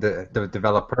on. The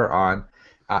developer on.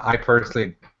 I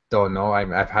personally don't know.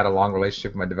 I've had a long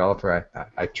relationship with my developer.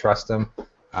 I trust him.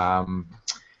 I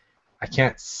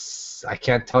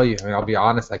can't tell you. I mean, I'll be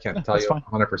honest. I can't tell you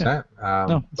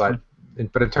 100%. But in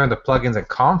terms of plugins and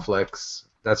conflicts,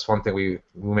 that's one thing we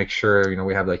make sure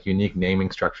we have like unique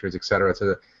naming structures, etc., so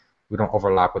that we don't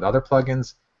overlap with other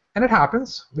plugins. And it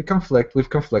happens. We conflict. We've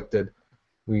conflicted.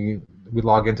 We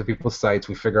log into people's sites,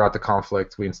 we figure out the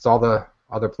conflict, we install the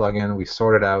other plugin, we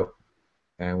sort it out,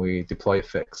 and we deploy a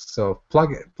fix. So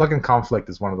plugin conflict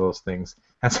is one of those things.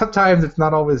 And sometimes it's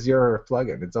not always your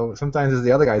plugin. Sometimes it's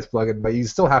the other guy's plugin, but you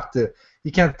still have to.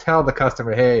 You can't tell the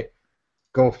customer, hey,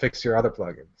 go fix your other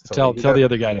plugin. So tell the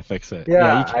other guy to fix it.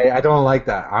 Yeah, I don't like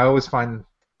that. I always at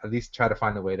least try to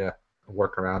find a way to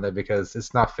work around it, because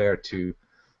it's not fair to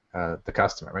the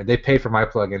customer. Right? They pay for my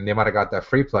plugin. They might have got that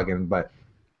free plugin, but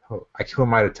who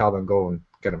am I to tell them go and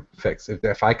get them fixed?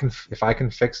 If I can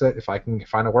fix it, if I can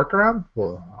find a workaround,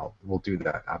 we'll do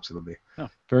that, absolutely. Oh,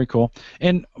 very cool.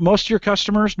 And most of your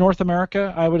customers, North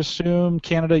America, I would assume,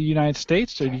 Canada, United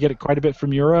States. So you get it quite a bit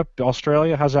from Europe,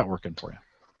 Australia. How's that working for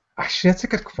you? Actually, that's a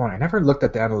good point. I never looked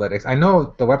at the analytics. I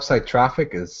know the website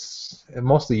traffic is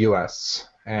mostly US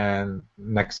and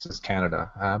next is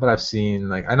Canada. But I've seen,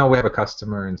 like, I know we have a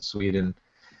customer in Sweden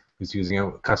who's using it,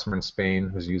 a customer in Spain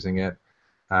who's using it.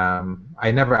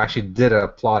 I never actually did a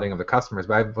plotting of the customers,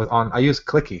 but I use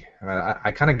Clicky.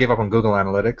 I kind of gave up on Google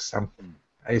Analytics.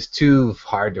 It's too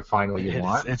hard to find what you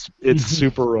want. It's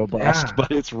super robust, Yeah.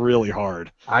 but it's really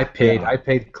hard. I paid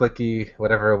Clicky,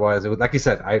 whatever it was. Like you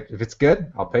said, if it's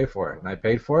good, I'll pay for it, and I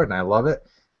paid for it, and I love it.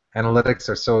 Analytics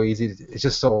are so easy. It's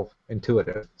just so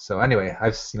intuitive. So anyway, I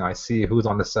see who's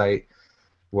on the site,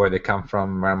 where they come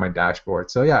from around my dashboard.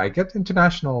 So yeah, I get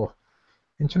international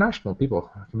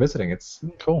people visiting. It's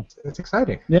Cool. It's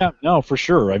exciting. Yeah, no, for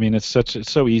sure. I mean, it's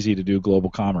so easy to do global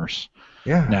commerce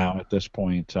Yeah. now at this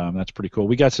point. That's pretty cool.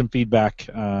 We got some feedback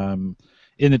in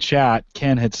the chat.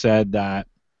 Ken had said that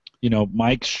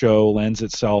Mike's show lends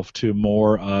itself to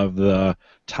more of the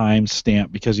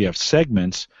timestamp because you have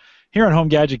segments. Here on Home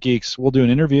Gadget Geeks, we'll do an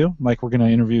interview. Mike, we're going to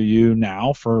interview you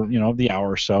now for the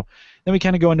hour or so. Then we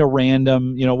kind of go into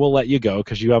random. We'll let you go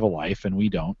because you have a life and we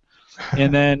don't.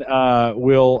 And then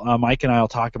Mike and I will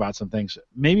talk about some things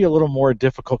maybe a little more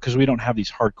difficult because we don't have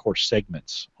these hardcore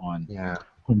segments on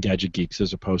Home Gadget Geeks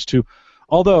as opposed to,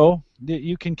 although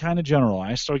you can kind of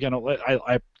generalize. So again,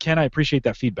 I appreciate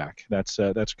that feedback. That's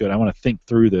good. I want to think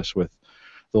through this with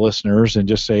the listeners and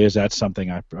just say, is that something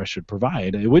I should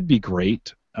provide? It would be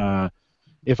great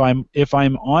if I'm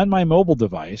on my mobile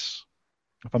device,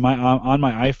 if I'm on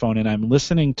my iPhone and I'm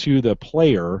listening to the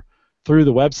player through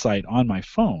the website on my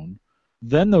phone,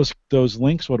 then those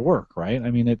links would work, right? I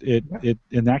mean, it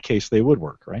in that case they would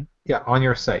work, right? Yeah, on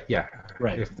your site, yeah.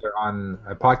 Right. If they're on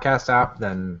a podcast app,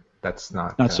 then that's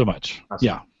not so much.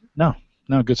 Yeah. No,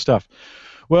 good stuff.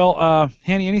 Well,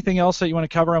 Hani, anything else that you want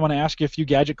to cover? I want to ask you a few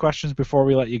gadget questions before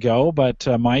we let you go. But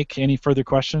Mike, any further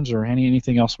questions, or Hani,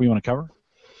 anything else we want to cover?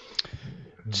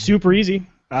 Super easy.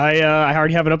 I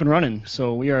already have it up and running,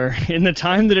 so we are in the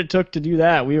time that it took to do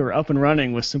that. We were up and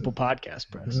running with Simple Podcast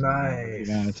Press. Nice.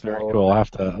 Yeah, it's very cool. I'll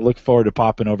have to look forward to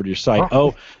popping over to your site.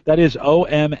 That is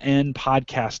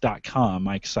omnpodcast.com,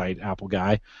 Mike's site, Apple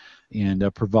guy,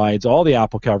 and provides all the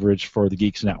Apple coverage for the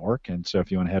Geeks Network. And so if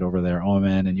you want to head over there,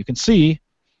 OMN, and you can see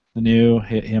the new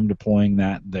him deploying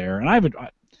that there. And I've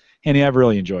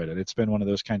really enjoyed it. It's been one of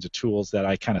those kinds of tools that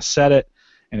I kind of set it,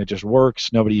 and it just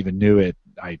works. Nobody even knew it.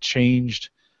 I changed.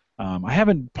 I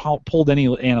haven't pulled any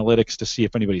analytics to see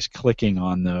if anybody's clicking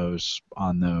on those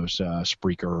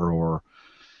Spreaker or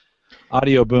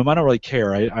Audio Boom. I don't really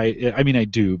care. I mean, I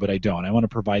do, but I don't. I want to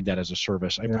provide that as a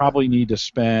service. I probably need to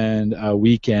spend a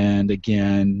weekend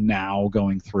again now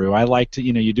going through. I like to,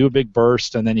 you do a big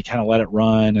burst and then you kind of let it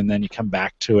run and then you come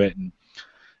back to it. And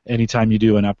anytime you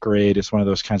do an upgrade, it's one of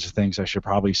those kinds of things I should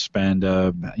probably spend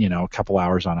a couple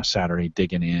hours on a Saturday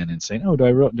digging in and saying, oh, do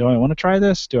I want to try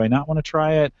this? Do I not want to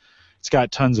try it? It's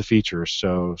got tons of features,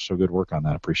 so good work on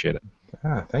that. Appreciate it.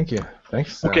 Thank you.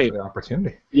 Thanks okay. for the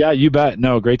opportunity. Yeah, you bet.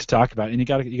 No, great to talk about. And you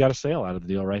got a sale out of the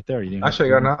deal right there. Actually,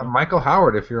 you got Michael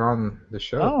Howard if you're on the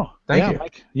show. Oh, thank you.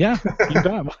 Mike, yeah, you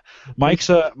bet.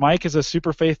 Mike is a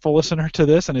super faithful listener to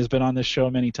this and has been on this show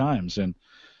many times. And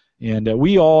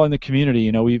we all in the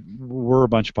community, we're a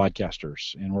bunch of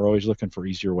podcasters, and we're always looking for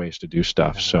easier ways to do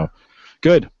stuff. Yeah. So.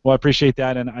 Good. Well, I appreciate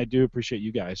that, and I do appreciate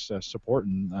you guys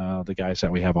supporting the guys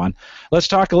that we have on. Let's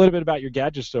talk a little bit about your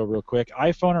gadgets, though, real quick.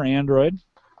 iPhone or Android?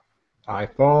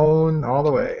 iPhone all the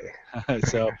way.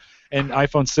 And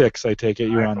iPhone 6, I take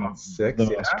it you're iPhone on 6, the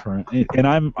most current. And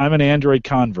I'm an Android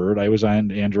convert. I was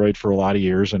on Android for a lot of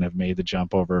years and have made the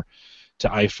jump over to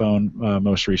iPhone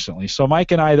most recently. So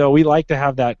Mike and I, though, we like to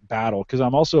have that battle because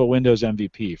I'm also a Windows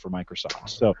MVP for Microsoft.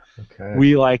 So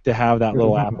we like to have that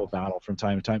little Apple battle from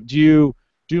time to time. Do you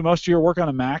do most of your work on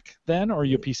a Mac then, or are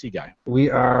you a PC guy?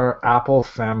 We are Apple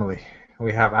family.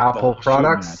 We have Apple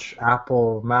products,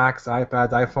 Apple Macs, iPads,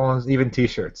 iPhones, even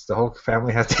T-shirts. The whole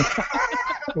family has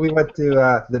We went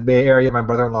to the Bay Area. My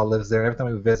brother-in-law lives there. Every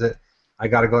time we visit, I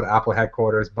got to go to Apple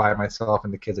headquarters, buy myself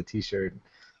and the kids a T-shirt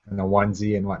and a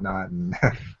onesie and whatnot. And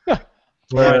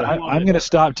I'm going to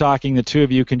stop talking. The two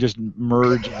of you can just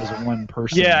merge as one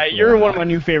person. Yeah, you're one of my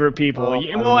new favorite people.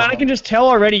 And I can just tell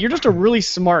already, you're just a really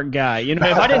smart guy. If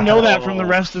I didn't know that from the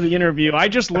rest of the interview, I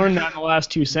just learned that in the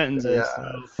last two sentences.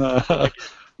 Yeah. So.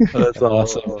 That's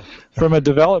awesome. From a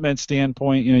development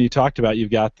standpoint, you talked about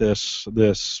you've got this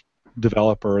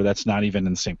developer that's not even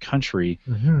in the same country.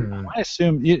 Mm-hmm. I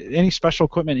assume any special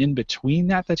equipment in between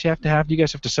that you have to have? Do you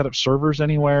guys have to set up servers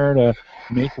anywhere to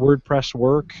make WordPress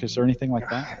work? Is there anything like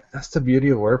that? That's the beauty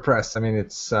of WordPress. I mean,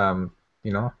 it's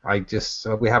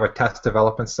we have a test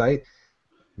development site.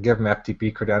 give him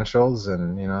FTP credentials,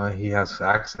 and he has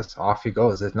access. Off he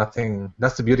goes. There's nothing.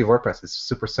 That's the beauty of WordPress. It's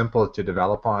super simple to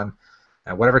develop on,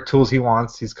 and whatever tools he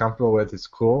wants, he's comfortable with. It's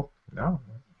cool.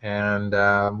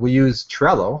 And we use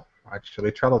Trello.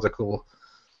 Actually, Trello's a cool,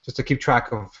 just to keep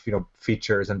track of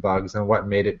features and bugs and what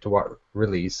made it to what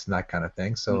release and that kind of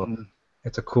thing. So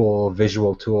it's a cool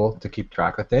visual tool to keep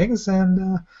track of things.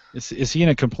 And is he in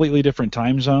a completely different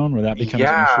time zone where that becomes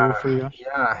an issue for you?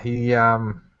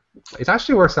 Yeah, it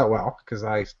actually works out well because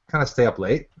I kind of stay up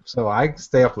late. So I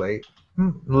stay up late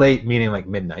meaning like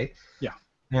midnight. Yeah.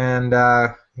 And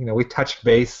we touch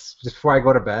base just before I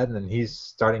go to bed, and then he's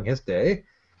starting his day.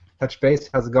 Touch base,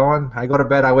 how's it going? I go to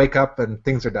bed, I wake up, and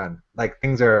things are done. Like,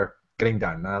 things are getting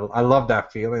done. I love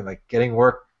that feeling. Like, getting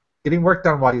work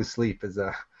done while you sleep is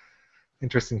a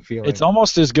interesting feeling. It's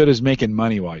almost as good as making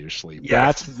money while you sleep.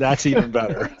 Yes. That's even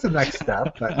better. That's the next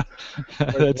step. But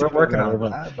we're working on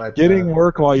that. But, getting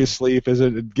work while you sleep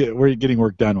getting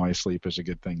work done while you sleep is a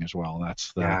good thing as well.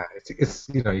 It's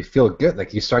you feel good.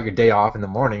 Like, you start your day off in the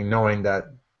morning knowing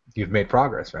that you've made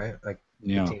progress, right? Like,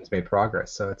 your team's made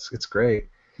progress. So it's great.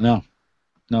 No,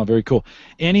 very cool.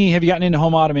 Have you gotten into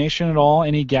home automation at all?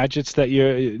 Any gadgets that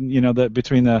that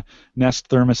between the Nest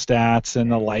thermostats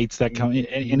and the lights that come,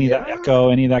 any of that Echo,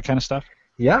 any of that kind of stuff?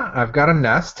 Yeah, I've got a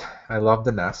Nest. I love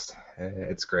the Nest.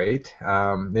 It's great.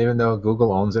 Even though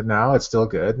Google owns it now, it's still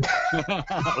good.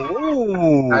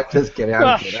 Ooh, I'm just kidding.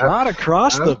 I'm kidding. Shot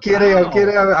across the kidding. I'm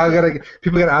kidding.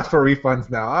 People gonna ask for refunds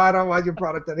now. I don't want your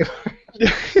product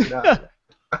anymore.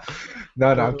 No,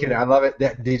 I'm kidding. I love it.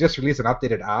 They just released an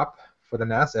updated app for the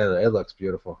Nest. It looks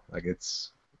beautiful. Like,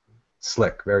 it's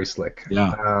slick, very slick.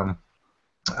 Yeah.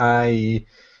 I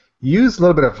use a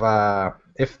little bit of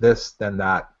if this, then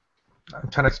that. I'm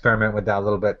trying to experiment with that a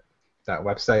little bit. That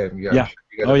website.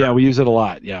 Yeah. We use it a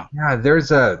lot. Yeah. Yeah.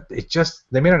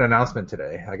 They made an announcement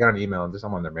today. I got an email.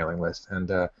 I'm on their mailing list, and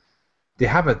they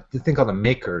have a thing called the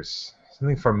Makers,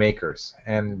 something for makers,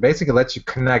 and basically lets you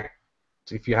connect.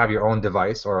 If you have your own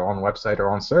device or own website or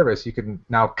own service, you can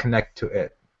now connect to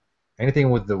it. Anything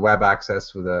with the web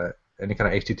access, with any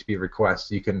kind of HTTP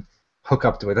request, you can hook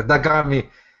up to it. That got me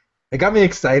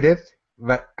excited,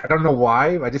 but I don't know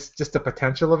why. Just the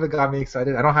potential of it got me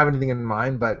excited. I don't have anything in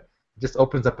mind, but it just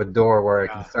opens up a door where I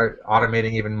can start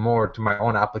automating even more to my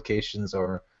own applications,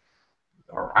 or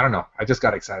I don't know. I just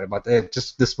got excited about it.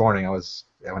 Just this morning,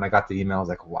 when I got the email, I was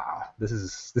like, wow, this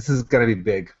is gonna be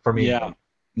big for me. Yeah.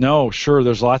 No, sure.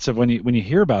 There's lots of when you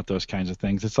hear about those kinds of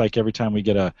things, it's like every time we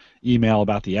get a email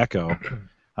about the Echo,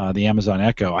 the Amazon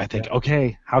Echo, I think,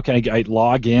 okay, how can I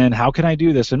log in? How can I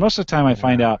do this? And most of the time, I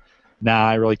find out,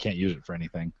 I really can't use it for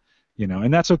anything,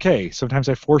 and that's okay. Sometimes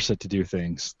I force it to do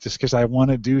things just because I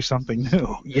want to do something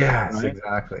new. Yes, right?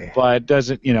 Exactly. But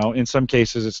does it? In some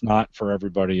cases, it's not for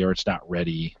everybody, or it's not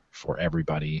ready for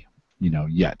everybody.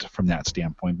 Yet from that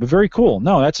standpoint, but very cool.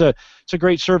 No, it's a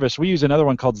great service. We use another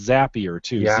one called Zapier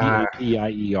too,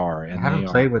 Zapier. I haven't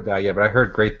played with that yet, but I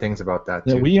heard great things about that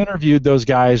too. Yeah, we interviewed those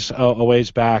guys a ways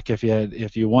back. If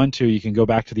you want to, you can go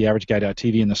back to the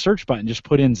AverageGuy.tv and the search button, just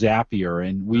put in Zapier,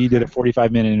 and we did a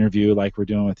 45-minute interview like we're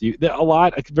doing with you.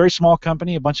 A very small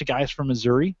company, a bunch of guys from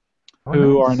Missouri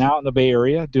who are now in the Bay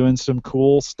Area doing some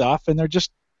cool stuff, and they're just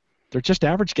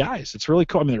average guys. It's really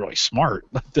cool. I mean, they're really smart.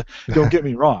 Don't get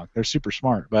me wrong. They're super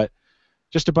smart. But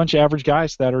just a bunch of average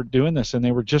guys that are doing this, and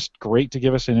they were just great to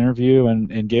give us an interview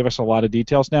and gave us a lot of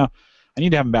details. Now, I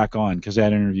need to have them back on because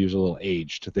that interview is a little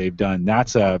aged. They've done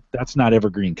that's not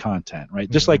evergreen content, right?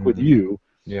 Just like with you,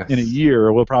 in a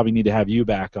year, we'll probably need to have you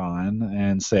back on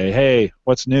and say, hey,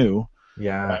 what's new?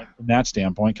 Yeah. Right, from that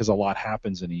standpoint, because a lot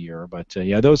happens in a year. But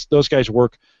those guys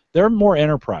work. They're more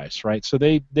enterprise, right? So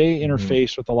they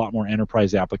interface with a lot more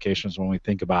enterprise applications when we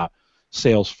think about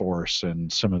Salesforce and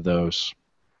some of those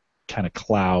kind of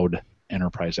cloud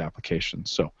enterprise applications.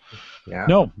 So,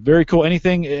 no, very cool.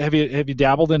 Anything? Have you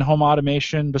dabbled in home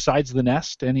automation besides the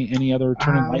Nest? Any other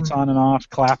turning lights on and off,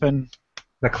 clapping?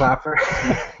 The clapper.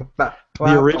 The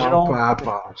original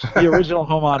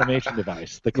home automation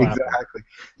device. The clapper. Exactly.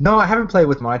 No, I haven't played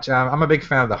with much. I'm a big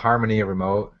fan of the Harmony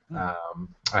remote.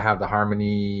 I have the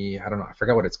Harmony. I don't know. I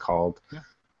forgot what it's called. Yeah.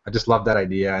 I just love that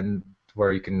idea, and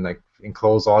where you can like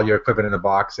enclose all your equipment in a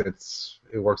box, and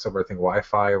it works over I think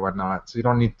Wi-Fi or whatnot. So you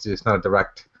don't need to. It's not a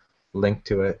direct link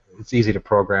to it. It's easy to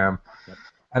program. Yep.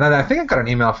 And then I think I got an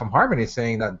email from Harmony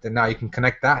saying that now you can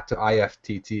connect that to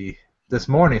IFTT this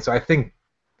morning. So I think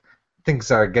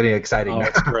things are getting exciting. Oh,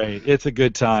 it's great. It's a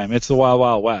good time. It's the Wild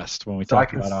Wild West when we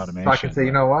talk about automation. So I can say,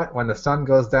 you know what? When the sun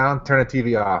goes down, turn the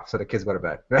TV off so the kids go to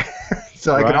bed.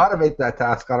 So I can automate that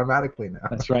task automatically now.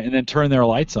 That's right. And then turn their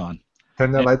lights on.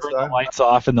 Turn the lights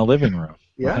off in the living room.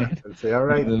 Yeah. right? I'd say, all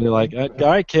right. And they're like, all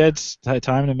right, kids,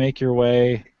 time to make your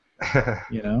way.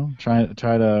 Try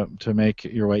to make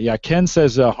your way. Yeah, Ken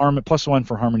says +1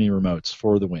 for Harmony remotes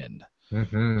for the win.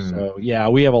 Mm-hmm. So yeah,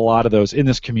 we have a lot of those in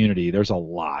this community. There's a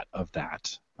lot of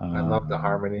that. I love the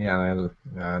Harmony, and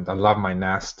I love my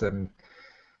Nest. And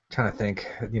trying to think,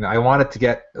 I wanted to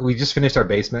get. We just finished our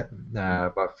basement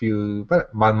about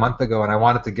a month ago, and I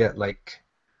wanted to get like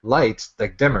lights,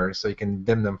 like dimmers, so you can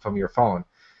dim them from your phone.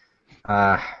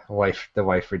 The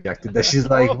wife rejected that. She's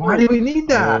like, "Why do we need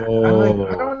that?" I'm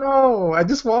like, "I don't know. I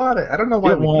just want it. I don't know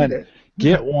why we need it."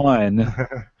 Get one.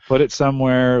 Put it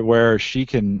somewhere where she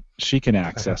can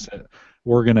access it.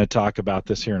 We're going to talk about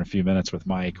this here in a few minutes with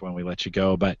Mike when we let you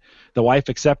go. But the wife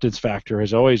acceptance factor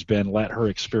has always been let her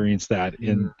experience that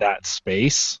in that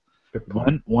space,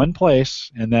 one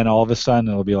place, and then all of a sudden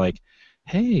it'll be like,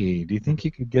 hey, do you think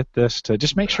you could get this to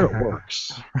just make sure it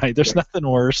works, right? There's nothing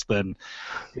worse than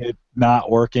it not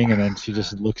working, and then she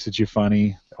just looks at you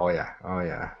funny. Oh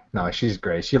yeah. No, she's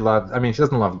great. She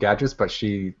doesn't love gadgets, but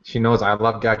she knows I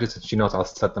love gadgets, and she knows I'll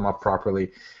set them up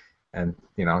properly and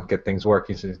get things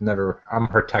working. I'm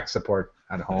her tech support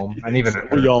at home, and even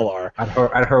we all are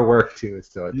at her work too.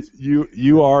 So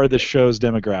you are the show's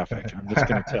demographic. I'm just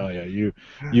going to tell you,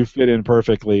 you fit in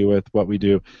perfectly with what we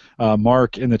do.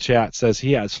 Mark in the chat says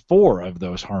he has 4 of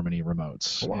those Harmony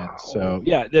remotes. Wow. So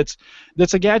yeah,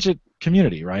 that's a gadget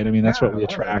community, right? I mean, that's what we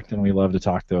attract, and we love to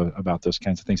talk about those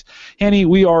kinds of things. Hani,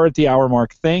 we are at the hour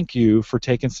mark. Thank you for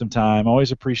taking some time.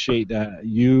 Always appreciate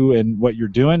you and what you're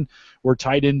doing. We're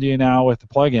tied into you now with the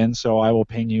plugin, so I will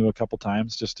ping you a couple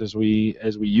times just as we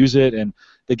use it, and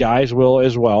the guys will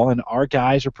as well. And our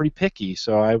guys are pretty picky,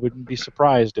 so I wouldn't be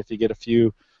surprised if you get a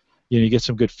few. You get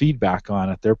some good feedback on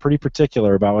it. They're pretty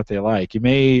particular about what they like. You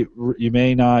may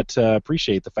not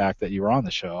appreciate the fact that you were on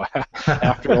the show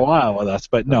after a while with us,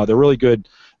 but no, they're really good.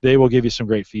 They will give you some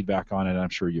great feedback on it, and I'm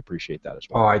sure you appreciate that as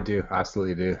well. Oh, I do,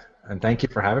 absolutely do. And thank you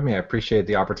for having me. I appreciate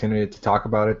the opportunity to talk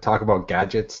about it, talk about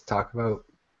gadgets, talk about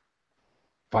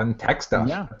fun tech stuff.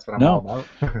 Yeah. That's what I'm all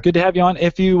about. Good to have you on.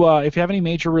 If you have any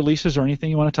major releases or anything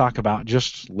you want to talk about,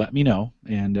 just let me know.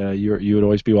 And you would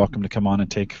always be welcome to come on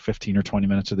and take 15 or 20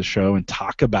 minutes of the show and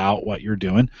talk about what you're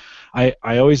doing. I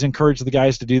always encourage the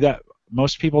guys to do that.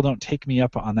 Most people don't take me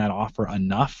up on that offer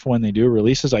enough when they do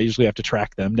releases. I usually have to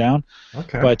track them down.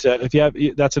 Okay. But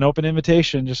if that's an open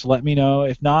invitation, just let me know.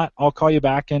 If not, I'll call you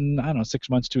back in 6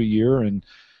 months to a year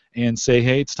and say,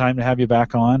 hey, it's time to have you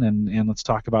back on, and let's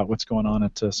talk about what's going on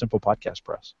at Simple Podcast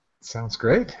Press. Sounds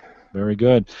great. Very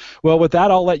good. Well, with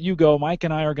that, I'll let you go. Mike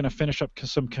and I are going to finish up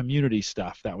some community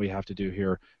stuff that we have to do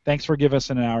here. Thanks for giving us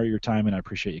an hour of your time, and I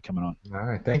appreciate you coming on. All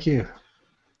right. Thank you.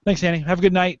 Thanks, Hani. Have a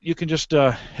good night. You can just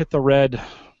hit the red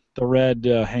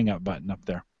hang up button up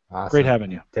there. Awesome. Great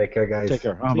having you. Take care, guys. Take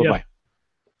care. Bye-bye.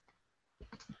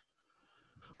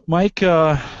 Mike, you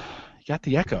got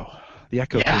the echo. The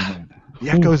echo came in. The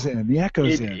echo's in. The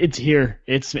echo's in. It's here.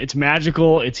 It's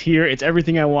magical. It's here. It's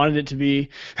everything I wanted it to be.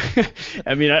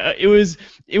 I mean, it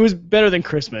was better than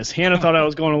Christmas. Hannah thought I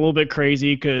was going a little bit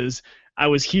crazy because I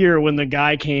was here when the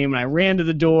guy came, and I ran to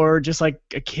the door just like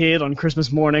a kid on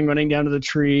Christmas morning, running down to the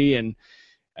tree, and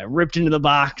I ripped into the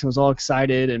box and was all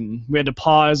excited. And we had to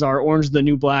pause our Orange is the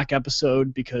New Black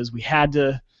episode because we had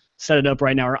to set it up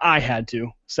right now, or I had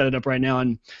to set it up right now.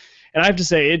 And I have to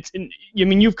say,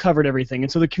 you've covered everything,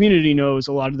 and so the community knows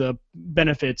a lot of the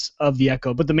benefits of the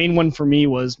Echo. But the main one for me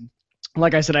was,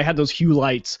 like I said, I had those Hue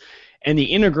lights, and the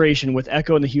integration with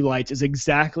Echo and the Hue lights is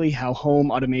exactly how home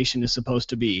automation is supposed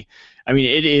to be. I mean,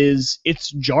 it's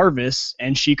Jarvis,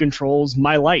 and she controls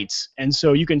my lights, and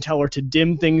so you can tell her to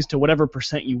dim things to whatever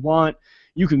percent you want.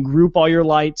 You can group all your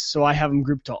lights, so I have them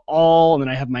grouped to all, and then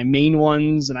I have my main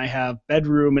ones, and I have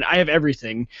bedroom, and I have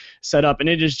everything set up, and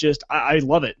it is just, I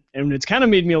love it. And it's kind of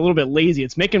made me a little bit lazy.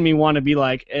 It's making me want to be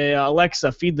like, hey,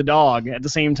 Alexa, feed the dog at the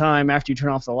same time after you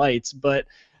turn off the lights. But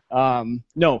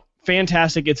no,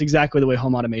 fantastic. It's exactly the way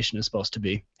home automation is supposed to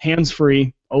be.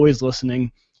 Hands-free, always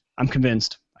listening. I'm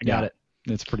convinced. I got it.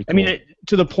 It's pretty cool. I mean,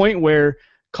 to the point where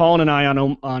Colin and I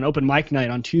on Open Mic Night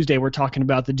on Tuesday were talking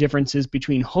about the differences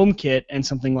between HomeKit and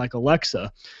something like Alexa,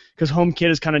 because HomeKit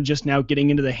is kind of just now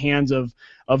getting into the hands of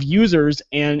users,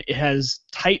 and it has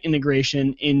tight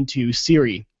integration into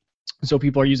Siri. So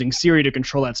people are using Siri to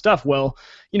control that stuff. Well,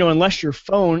 unless your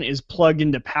phone is plugged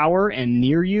into power and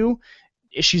near you,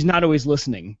 she's not always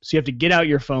listening. So you have to get out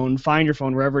your phone, find your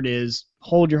phone wherever it is,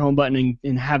 hold your home button,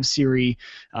 and have Siri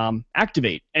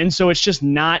activate. And so it's just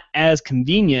not as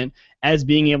convenient as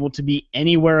being able to be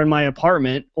anywhere in my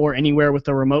apartment or anywhere with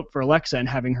the remote for Alexa and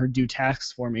having her do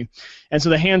tasks for me. And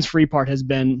so the hands-free part has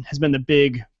been the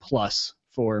big plus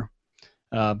for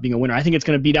being a winner. I think it's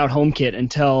going to beat out HomeKit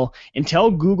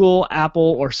until Google,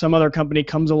 Apple, or some other company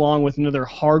comes along with another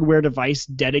hardware device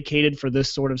dedicated for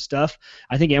this sort of stuff.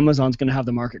 I think Amazon's going to have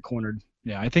the market cornered.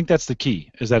 Yeah, I think that's the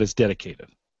key, is that it's dedicated.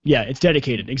 Yeah, it's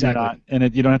dedicated, exactly.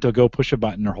 You don't have to go push a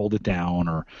button or hold it down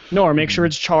or make sure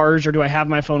it's charged, or do I have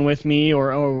my phone with me,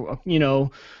 or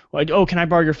can I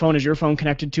borrow your phone? Is your phone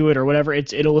connected to it, or whatever?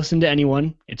 It'll listen to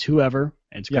anyone. It's whoever.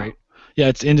 It's great. Yeah,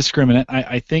 it's indiscriminate.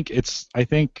 I think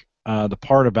the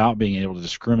part about being able to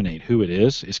discriminate who it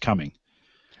is coming.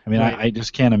 I mean, right. I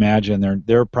just can't imagine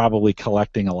they're probably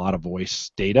collecting a lot of voice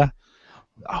data.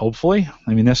 Hopefully,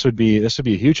 I mean this would be a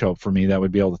huge hope for me, that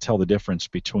would be able to tell the difference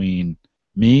between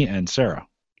me and Sarah.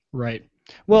 Right.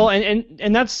 Well,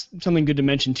 and that's something good to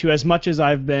mention too. As much as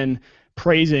I've been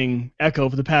praising Echo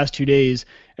for the past 2 days,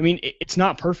 I mean, it's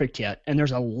not perfect yet, and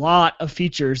there's a lot of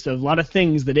features, a lot of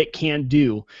things that it can't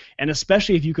do, and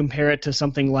especially if you compare it to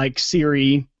something like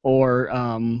Siri or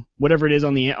whatever it is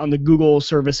on the Google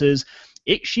services.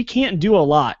 She can't do a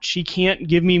lot. She can't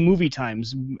give me movie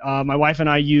times. My wife and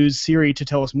I use Siri to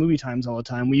tell us movie times all the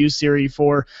time. We use Siri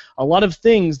for a lot of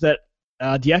things that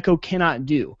the Echo cannot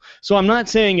do. So I'm not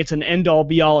saying it's an end-all,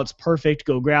 be-all, it's perfect,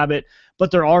 go grab it, but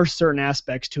there are certain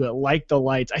aspects to it, like the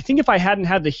lights. I think if I hadn't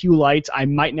had the Hue lights, I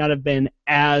might not have been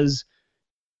as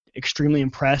extremely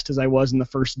impressed as I was in the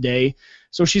first day.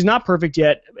 So she's not perfect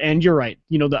yet, and you're right.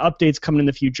 The updates coming in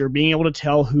the future, being able to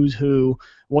tell who's who,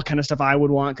 what kind of stuff I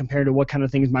would want compared to what kind of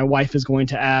things my wife is going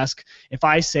to ask. If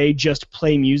I say just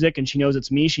play music and she knows it's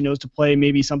me, she knows to play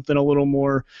maybe something a little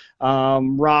more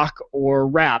rock or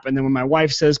rap. And then when my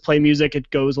wife says play music, it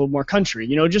goes a little more country.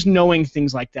 Just knowing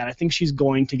things like that. I think she's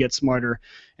going to get smarter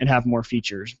and have more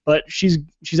features. But she's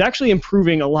actually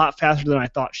improving a lot faster than I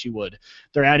thought she would.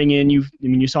 They're adding in,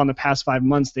 you saw in the past 5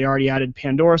 months, they already added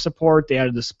Pandora support, they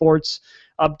added the sports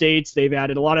updates, they've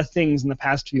added a lot of things in the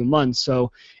past few months.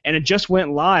 So, and it just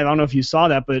went live. I don't know if you saw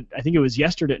that, but I think it was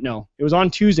yesterday. No, it was on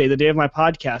Tuesday, the day of my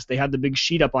podcast. They had the big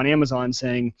sheet up on Amazon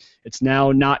saying it's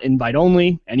now not invite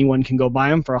only. Anyone can go buy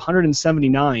them for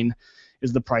 $179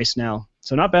 is the price now.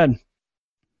 So not bad.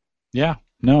 Yeah,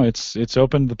 no, it's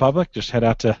open to the public. Just head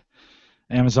out to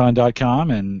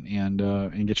Amazon.com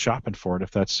and get shopping for it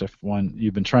if one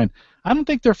you've been trying. I don't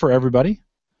think they're for everybody.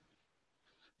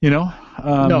 No.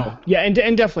 Yeah, and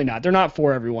definitely not. They're not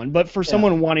for everyone, but for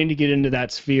someone wanting to get into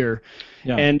that sphere.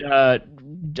 Yeah.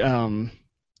 And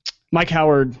Mike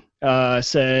Howard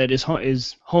said is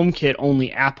HomeKit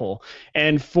only Apple?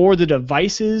 And for the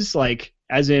devices, like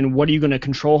as in what are you going to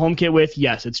control HomeKit with?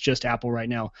 Yes, it's just Apple right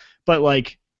now. But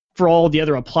like for all the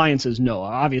other appliances, no.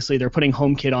 Obviously, they're putting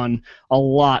HomeKit on a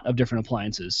lot of different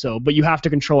appliances. So, but you have to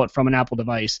control it from an Apple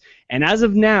device. And as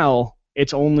of now,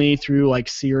 it's only through like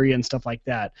Siri and stuff like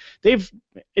that.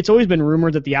 It's always been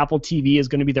rumored that the Apple TV is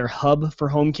going to be their hub for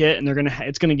HomeKit, and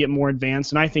it's going to get more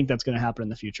advanced, and I think that's going to happen in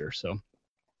the future. So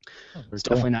it's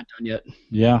definitely not done yet.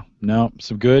 Yeah, no,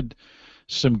 some good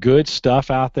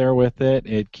stuff out there with it.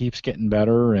 It keeps getting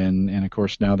better, and of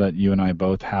course now that you and I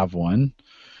both have one,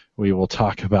 we will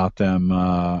talk about them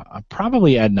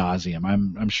probably ad nauseum.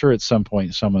 I'm sure at some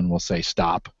point someone will say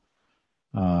stop.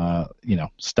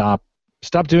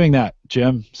 Stop doing that,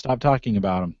 Jim. Stop talking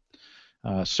about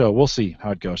them. So we'll see how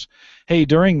it goes. Hey,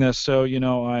 during this, so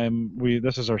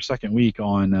this is our second week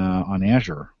on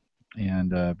Azure,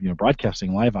 and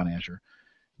broadcasting live on Azure.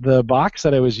 The box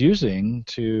that I was using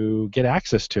to get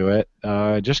access to it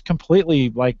just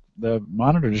completely, like the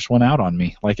monitor just went out on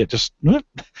me, like it just,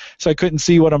 so I couldn't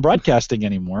see what I'm broadcasting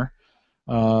anymore.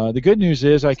 The good news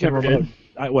is I can remote.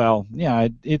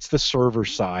 It's the server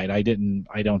side. I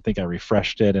don't think I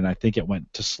refreshed it, and I think it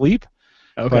went to sleep.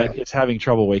 Okay. But it's having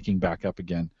trouble waking back up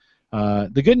again.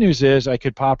 The good news is I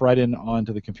could pop right in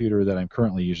onto the computer that I'm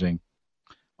currently using,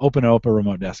 open up a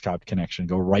remote desktop connection,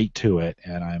 go right to it,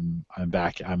 and I'm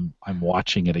back. I'm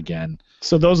watching it again.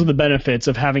 So those are the benefits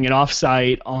of having it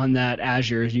offsite on that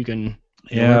Azure. You can.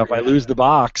 Yeah, if I lose the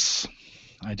box,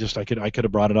 I could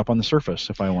have brought it up on the Surface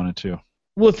if I wanted to.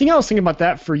 Well, the thing I was thinking about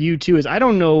that for you too is I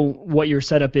don't know what your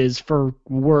setup is for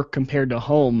work compared to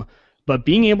home, but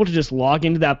being able to just log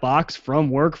into that box from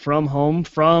work, from home,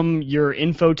 from your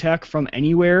infotech, from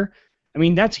anywhere, I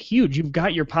mean, that's huge. You've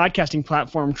got your podcasting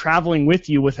platform traveling with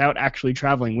you without actually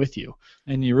traveling with you.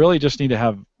 And you really just need to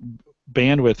have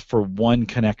bandwidth for one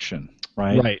connection,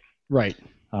 right? Right.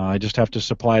 I just have to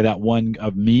supply that one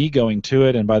of me going to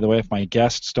it. And by the way, if my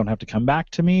guests don't have to come back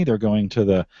to me, they're going to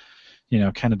the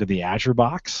kind of to the Azure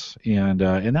box, and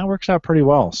that works out pretty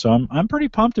well. So I'm pretty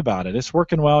pumped about it. It's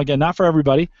working well. Again, not for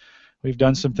everybody. We've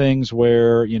done some things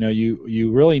where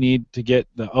you really need to get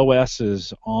the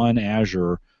OSs on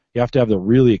Azure You have to have the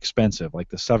really expensive, like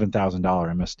the $7,000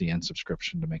 MSDN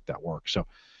subscription to make that work. So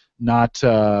not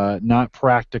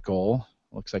practical.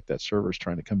 Looks like that server's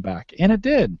trying to come back, and it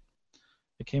did.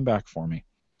 It came back for me.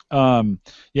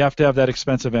 You have to have that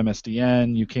expensive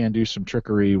MSDN. You can do some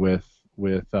trickery with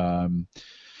the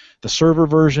server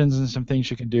versions and some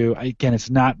things you can do. Again, it's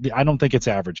not. I don't think it's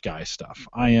average guy stuff.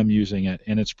 I am using it,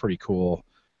 and it's pretty cool.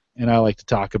 And I like to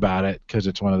talk about it because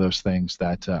it's one of those things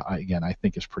that I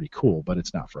think is pretty cool, but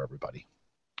it's not for everybody.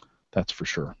 That's for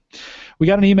sure. We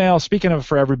got an email. Speaking of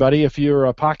for everybody, if you're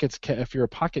a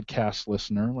Pocket Cast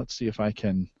listener, let's see if I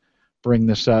can bring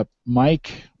this up.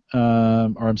 Kevin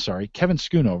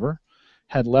Schoonover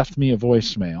had left me a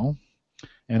voicemail,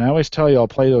 and I always tell you I'll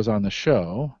play those on the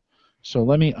show. So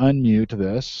let me unmute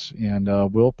this, and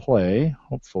we'll play,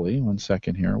 hopefully, 1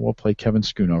 second here, we'll play Kevin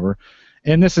Schoonover.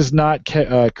 And this is not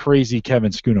crazy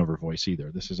Kevin Schoonover voice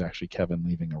either. This is actually Kevin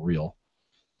leaving a real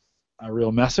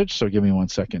message. So give me 1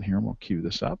 second here, and we'll cue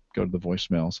this up, go to the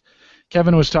voicemails.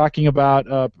 Kevin was talking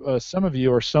about, some of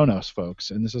you are Sonos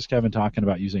folks, and this is Kevin talking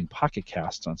about using Pocket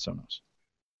Casts on Sonos.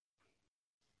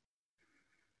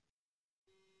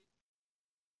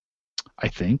 I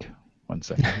think. 1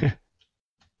 second.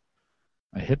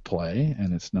 I hit play,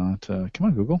 and it's not. Come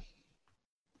on, Google.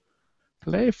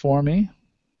 Play for me.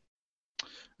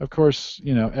 Of course,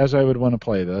 as I would want to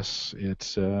play this,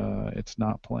 it's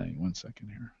not playing. 1 second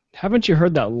here. Haven't you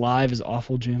heard that live is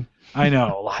awful, Jim? I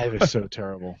know. Live is so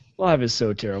terrible. Live is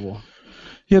so terrible.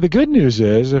 Yeah, the good news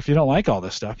is if you don't like all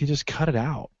this stuff, you just cut it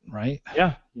out, right?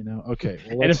 Yeah. Okay.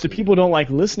 Well, and if the people don't like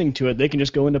listening to it, they can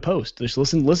just go into post. Just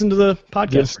listen to the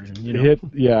podcast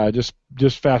version.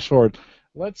 Just fast forward.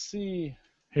 Let's see.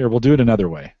 Here, we'll do it another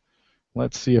way.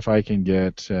 Let's see if I can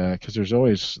get, because there's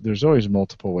always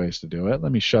multiple ways to do it.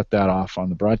 Let me shut that off on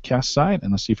the broadcast side,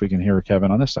 and let's see if we can hear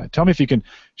Kevin on this side. Tell me if you can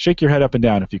shake your head up and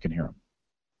down if you can hear him.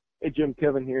 Hey, Jim,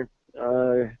 Kevin here.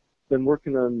 Been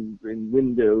working on in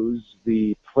Windows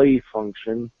the play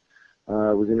function.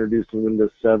 Was introduced in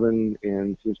Windows 7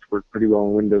 and seems to work pretty well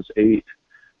in Windows 8.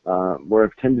 Where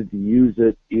I've tended to use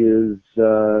it is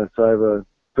so I have a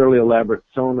fairly elaborate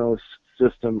Sonos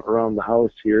system around the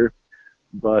house here,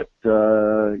 but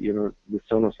the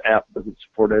Sonos app doesn't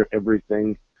support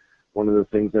everything. One of the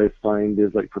things I find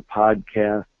is like for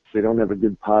podcasts, they don't have a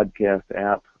good podcast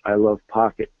app. I love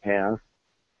Pocket Cast,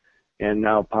 and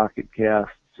now Pocket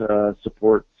Cast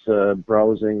supports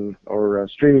browsing or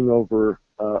streaming over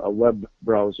a web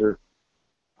browser.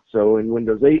 So in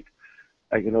Windows 8,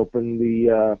 I can open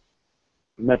the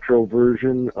Metro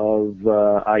version of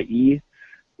IE,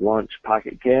 launch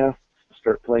Pocket Cast,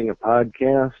 start playing a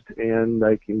podcast, and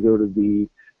I can go to the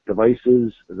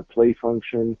devices, the play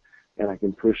function, and I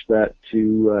can push that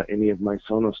to any of my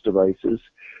Sonos devices.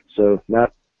 So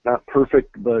not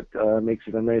perfect, but makes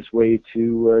it a nice way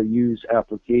to use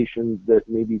applications that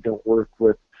maybe don't work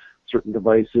with certain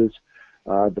devices.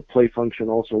 The play function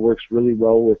also works really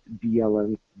well with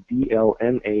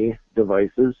DLNA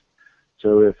devices.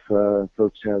 So if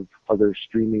folks have other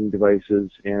streaming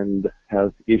devices and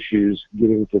have issues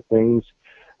getting to things,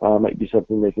 might be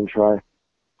something they can try.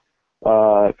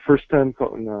 First-time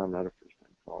caller, no, I'm not a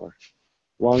first-time caller.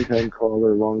 Long-time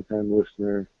caller, long-time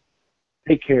listener.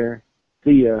 Take care.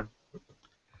 See ya.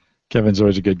 Kevin's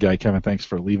always a good guy. Kevin, thanks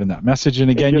for leaving that message. And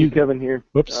again, Kevin here.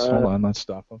 Whoops, hold on, let's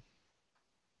stop him.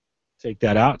 Take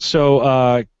that out.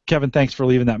 So, Kevin, thanks for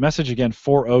leaving that message. Again,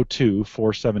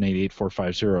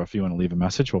 402-478-8450 if you want to leave a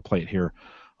message. We'll play it here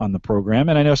on the program.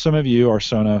 And I know some of you are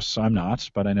Sonos. I'm not,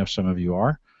 but I know some of you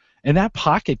are. And that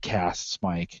Pocket Casts,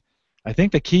 Mike, I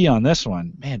think the key on this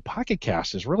one, man, Pocket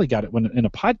Cast has really got it. When in a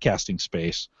podcasting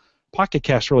space, Pocket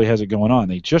Cast really has it going on.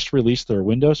 They just released their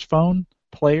Windows Phone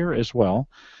player as well,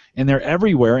 and they're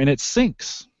everywhere, and it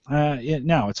syncs.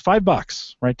 Now it's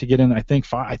 $5, right, to get in. I think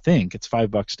it's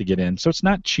 $5 to get in, so it's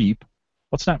not cheap.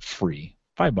 Well, it's not free.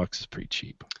 $5 is pretty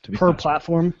cheap. To be per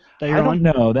platform that you're on? I don't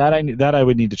know. That I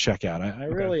would need to check out. I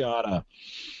really ought to.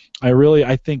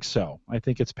 I think so. I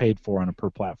think it's paid for on a per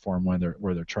platform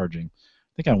where they're charging.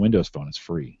 I think on Windows Phone it's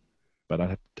free, but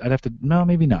I'd have to. No,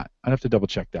 maybe not. I'd have to double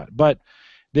check that. But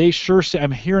they sure.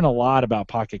 I'm hearing a lot about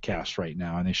Pocket Cast right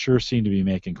now, and they sure seem to be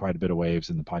making quite a bit of waves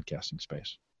in the podcasting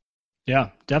space. Yeah,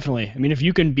 definitely. I mean, if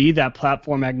you can be that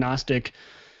platform agnostic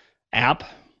app,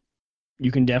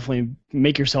 you can definitely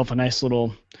make yourself a nice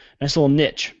little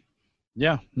niche.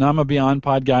 Yeah. Now I'm a Beyond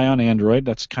Pod guy on Android.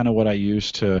 That's kind of what I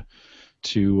use to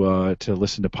to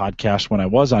listen to podcasts when I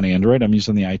was on Android. I'm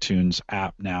using the iTunes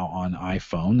app now on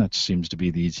iPhone. That seems to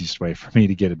be the easiest way for me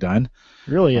to get it done.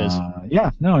 It really is.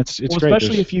 Yeah, no, it's Well, great.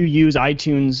 especially if you use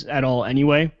iTunes at all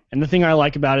anyway. And the thing I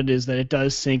like about it is that it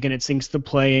does sync and it syncs the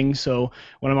playing. So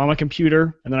when I'm on my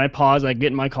computer and then I pause, I get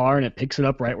in my car and it picks it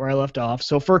up right where I left off.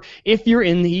 So if you're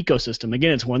in the ecosystem,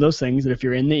 again, it's one of those things that if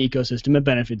you're in the ecosystem, it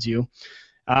benefits you.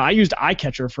 I used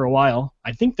iCatcher for a while.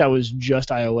 I think that was just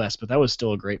iOS, but that was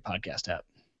still a great podcast app.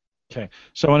 Okay,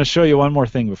 so I want to show you one more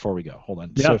thing before we go. Hold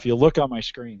on. Yeah. So if you look on my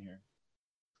screen here,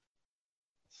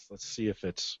 let's see if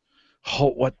it's. Oh,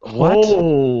 what?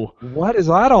 Oh, what is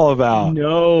that all about?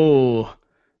 no.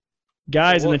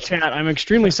 Guys in the chat, I'm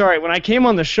extremely sorry. When I came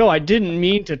on the show, I didn't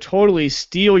mean to totally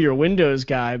steal your Windows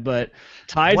guy, but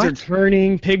tides are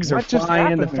turning, pigs are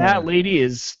flying, the fat lady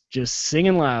is just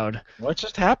singing loud. What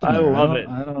just happened? I love it.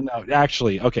 I don't know.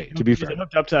 Actually, okay, to be fair. Is it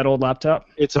hooked up to that old laptop?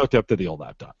 It's hooked up to the old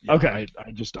laptop. Yeah, okay.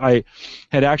 I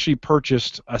had actually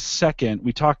purchased a second.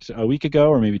 We talked a week ago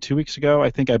or maybe 2 weeks ago.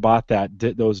 I think I bought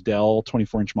those Dell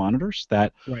 24-inch monitors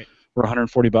that were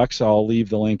 $140. I'll leave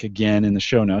the link again in the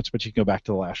show notes, but you can go back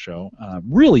to the last show.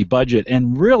 Really budget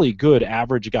and really good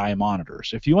average guy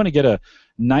monitors. If you want to get a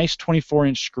nice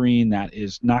 24-inch screen that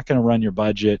is not going to run your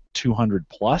budget 200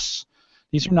 plus,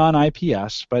 these are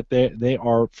non-IPS, but they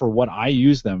are, for what I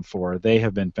use them for, they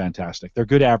have been fantastic. They're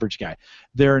good average guy.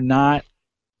 They're not.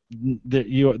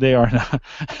 They are not.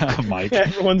 Mike.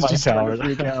 Everyone's just trying to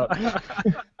freak out.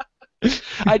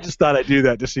 I just thought I'd do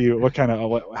that to see what kind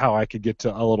of how I could get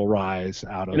to a little rise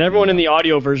out of. And everyone in the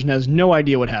audio version has no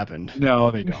idea what happened.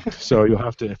 No, they don't. So you'll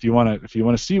have to, if you want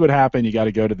to see what happened, you got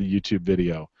to go to the YouTube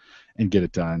video and get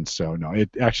it done. So no, it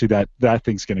actually that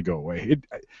thing's going to go away.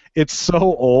 It's so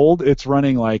old. It's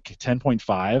running like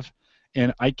 10.5,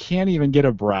 and I can't even get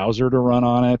a browser to run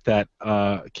on it that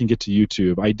can get to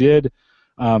YouTube. I did.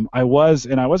 I was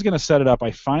going to set it up.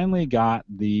 I finally got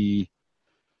the.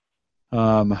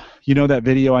 That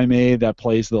video I made that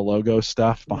plays the logo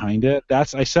stuff behind it?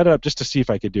 I set it up just to see if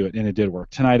I could do it, and it did work.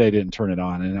 Tonight I didn't turn it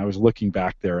on, and I was looking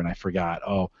back there, and I forgot.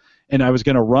 And I was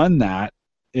going to run that.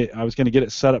 I was going to get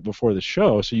it set up before the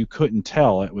show, so you couldn't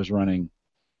tell it was running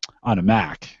on a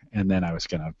Mac, and then I was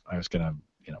gonna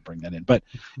bring that in. But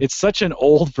it's such an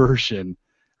old version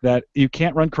that you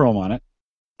can't run Chrome on it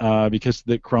because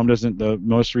the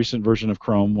most recent version of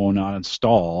Chrome will not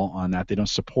install on that. They don't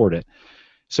support it.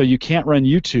 So you can't run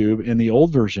YouTube in the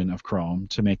old version of Chrome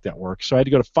to make that work. So I had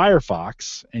to go to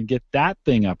Firefox and get that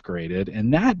thing upgraded,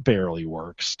 and that barely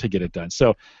works to get it done.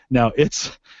 So now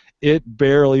it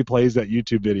barely plays that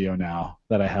YouTube video now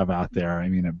that I have out there. I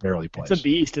mean, it barely plays. It's a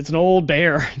beast. It's an old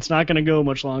bear. It's not going to go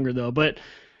much longer, though. But,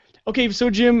 okay, so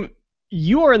Jim,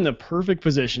 you are in the perfect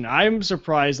position. I'm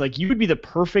surprised. Like, you would be the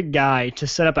perfect guy to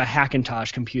set up a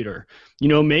Hackintosh computer.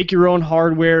 Make your own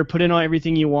hardware, put in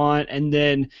everything you want, and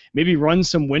then maybe run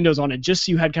some Windows on it just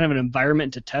so you had kind of an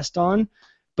environment to test on.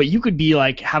 But you could be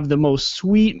like, have the most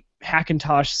sweet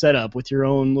Hackintosh setup with your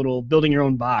own building your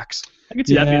own box. I could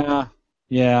see that.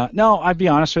 Yeah. No, I'd be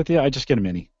honest with you. I'd just get a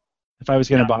Mini. If I was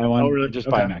going to buy one, I'd just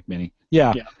buy a Mac Mini.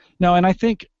 Yeah. No, and I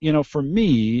think, for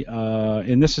me,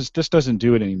 and this doesn't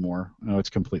do it anymore. No, it's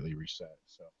completely reset.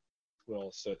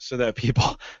 So that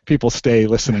people stay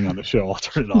listening on the show, I'll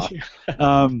turn it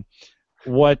off.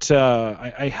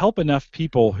 I help enough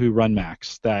people who run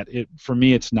Macs that for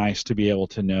me it's nice to be able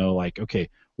to know, like, okay,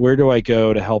 where do I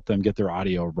go to help them get their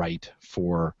audio right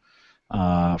for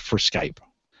Skype?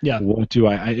 Yeah. What do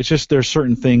it's just there's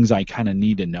certain things I kind of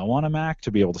need to know on a Mac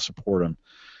to be able to support them.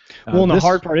 Well, and the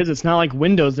hard part is it's not like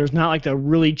Windows. There's not like the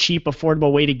really cheap,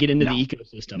 affordable way to get into the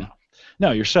ecosystem.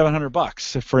 No, you're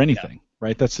 $700 for anything,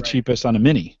 right? That's the cheapest on a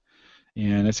Mini,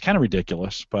 and it's kind of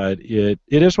ridiculous, but it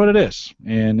is what it is.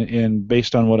 And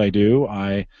based on what I do,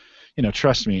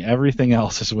 trust me, everything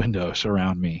else is Windows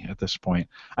around me at this point.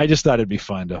 I just thought it'd be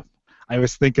fun to. I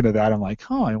was thinking of that. I'm like,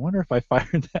 I wonder if I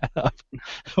fired that up,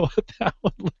 what that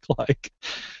would look like.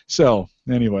 So,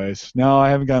 anyways, no, I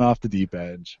haven't gone off the deep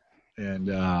edge. And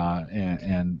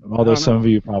although some of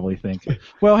you probably think,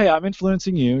 well, hey, I'm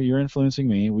influencing you, you're influencing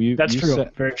me. That's true.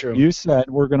 Very true. You said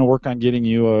we're going to work on getting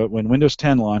you when Windows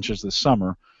 10 launches this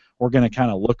summer. We're going to kind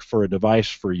of look for a device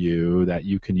for you that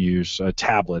you can use, a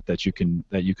tablet that you can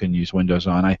use Windows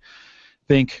on. I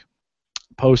think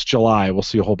post July we'll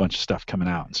see a whole bunch of stuff coming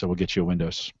out, and so we'll get you a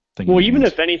Windows thing. Well, even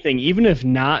if anything, even if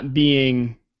not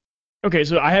being Okay,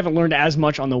 so I haven't learned as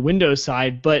much on the Windows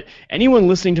side, but anyone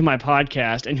listening to my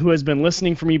podcast and who has been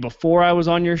listening for me before I was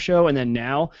on your show and then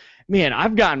now, man,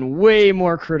 I've gotten way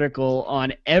more critical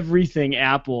on everything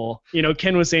Apple.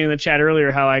 Ken was saying in the chat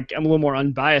earlier how I'm a little more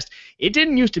unbiased. It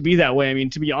didn't used to be that way. I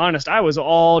mean, to be honest, I was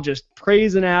all just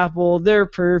praising Apple. They're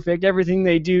perfect. Everything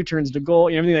they do turns to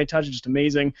gold. Everything they touch is just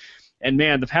amazing. And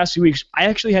man, the past few weeks, I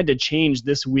actually had to change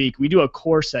this week. We do a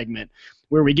core segment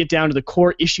where we get down to the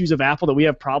core issues of Apple that we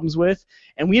have problems with.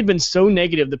 And we had been so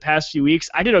negative the past few weeks.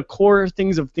 I did a core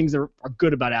things that are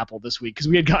good about Apple this week because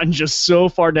we had gotten just so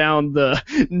far down the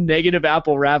negative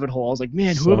Apple rabbit hole. I was like,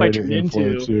 man, who have I turned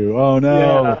into? Oh, no.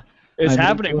 Yeah, it's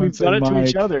happening. We've done it to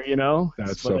each other,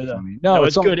 That's so funny. No,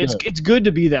 it's good. It's good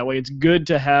to be that way. It's good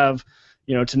to have,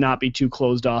 to not be too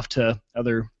closed off to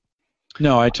other.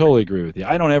 No, I totally agree with you.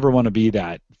 I don't ever want to be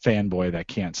that fanboy that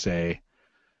can't say,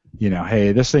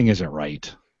 hey, this thing isn't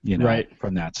right, right.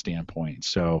 From that standpoint.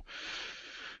 So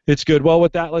it's good. Well,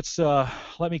 with that,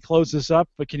 let me close this up.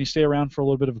 But can you stay around for a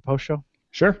little bit of a post show?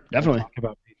 Sure, definitely. We'll talk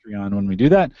about Patreon when we do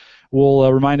that.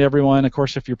 We'll remind everyone, of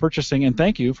course, if you're purchasing, and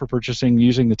thank you for purchasing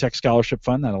using the Tech Scholarship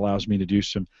Fund. That allows me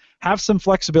to have some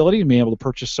flexibility and be able to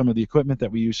purchase some of the equipment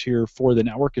that we use here for the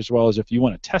network, as well as if you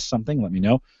want to test something, let me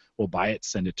know. We'll buy it,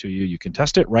 send it to you. You can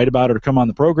test it, write about it, or come on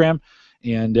the program.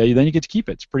 And then you get to keep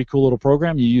it. It's a pretty cool little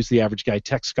program. You use the Average Guy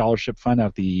Tech Scholarship Fund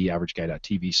at the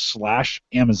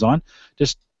averageguy.tv/Amazon.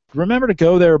 Just remember to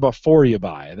go there before you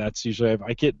buy. That's usually,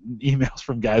 I get emails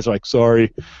from guys like,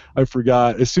 sorry, I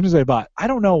forgot. As soon as I bought, I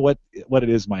don't know what it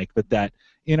is, Mike, but that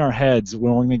in our heads,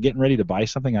 when we're getting ready to buy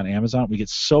something on Amazon, we get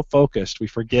so focused, we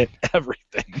forget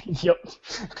everything. Yep.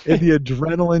 And the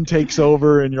adrenaline takes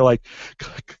over, and you're like,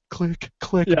 click,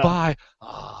 yeah. buy.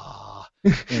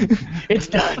 It's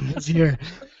done. It's here.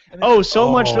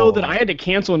 So much so that I had to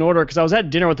cancel an order because I was at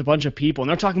dinner with a bunch of people, and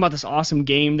they're talking about this awesome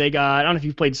game they got. I don't know if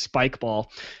you've played Spike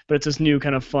Ball, but it's this new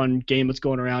kind of fun game that's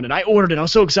going around. And I ordered it. I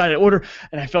was so excited.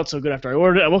 And I felt so good after I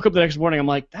ordered it. I woke up the next morning. I'm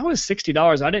like, that was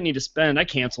 $60. I didn't need to spend. I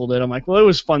canceled it. I'm like, well, it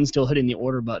was fun still hitting the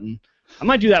order button. I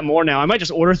might do that more now. I might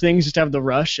just order things just to have the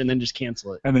rush and then just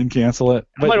cancel it. And then cancel it.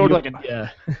 I might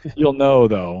order You'll know,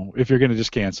 though. If you're going to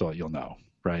just cancel it, you'll know.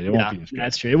 Right, it won't be as good.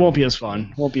 That's true. It won't be as fun.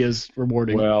 It won't be as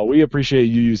rewarding. Well, we appreciate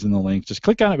you using the link. Just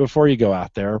click on it before you go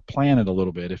out there. Plan it a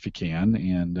little bit if you can,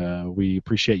 and we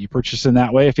appreciate you purchasing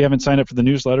that way. If you haven't signed up for the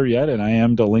newsletter yet, and I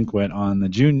am delinquent on the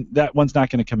June, that one's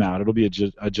not going to come out. It'll be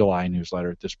a July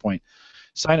newsletter at this point.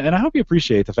 And I hope you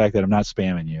appreciate the fact that I'm not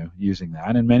spamming you using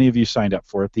that, and many of you signed up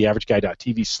for it,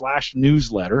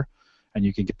 theaverageguy.tv/newsletter, and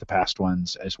you can get the past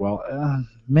ones as well.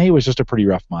 May was just a pretty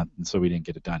rough month, and so we didn't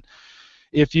get it done.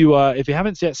 If you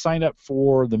haven't yet signed up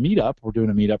for the meetup, we're doing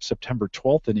a meetup September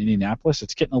 12th in Indianapolis.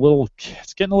 It's getting a little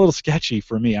sketchy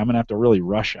for me. I'm gonna have to really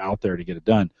rush out there to get it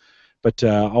done. But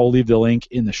I'll leave the link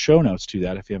in the show notes to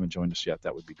that. If you haven't joined us yet,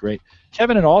 that would be great.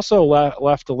 Kevin had also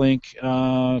left a link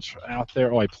out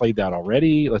there. Oh, I played that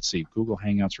already. Let's see. Google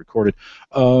Hangouts recorded.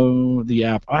 The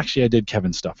app. Actually, I did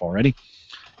Kevin's stuff already.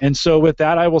 And so with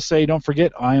that, I will say, don't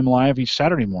forget, I am live each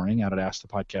Saturday morning out at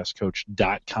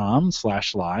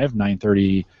AskThePodcastCoach.com/live,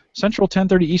 9:30 Central,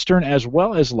 10:30 Eastern, as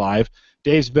well as live.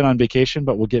 Dave's been on vacation,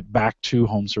 but we'll get back to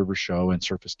Home Server Show and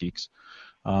Surface Geeks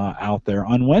out there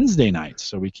on Wednesday nights,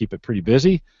 so we keep it pretty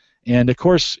busy. And, of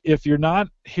course, if you're not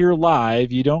here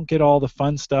live, you don't get all the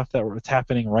fun stuff that's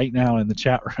happening right now in the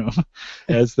chat room,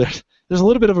 as there's a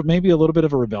little bit of maybe a little bit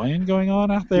of a rebellion going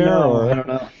on out there. No, I don't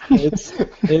know.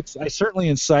 I certainly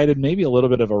incited maybe a little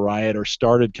bit of a riot, or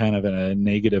started kind of a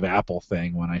negative Apple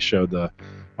thing when I showed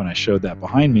that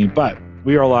behind me. But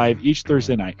we are live each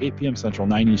Thursday night, 8 p.m. Central,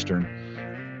 9 Eastern.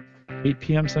 8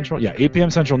 p.m. Central? Yeah, 8 p.m.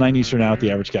 Central, 9 Eastern now at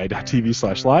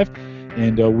theaverageguy.tv/live.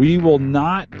 And we will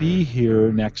not be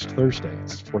here next Thursday.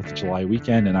 It's 4th of July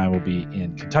weekend, and I will be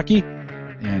in Kentucky.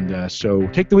 And so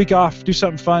take the week off, do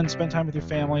something fun, spend time with your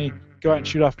family, go out and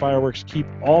shoot off fireworks, keep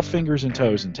all fingers and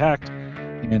toes intact.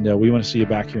 And we want to see you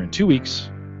back here in 2 weeks.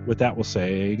 With that, we'll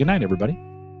say good night, everybody.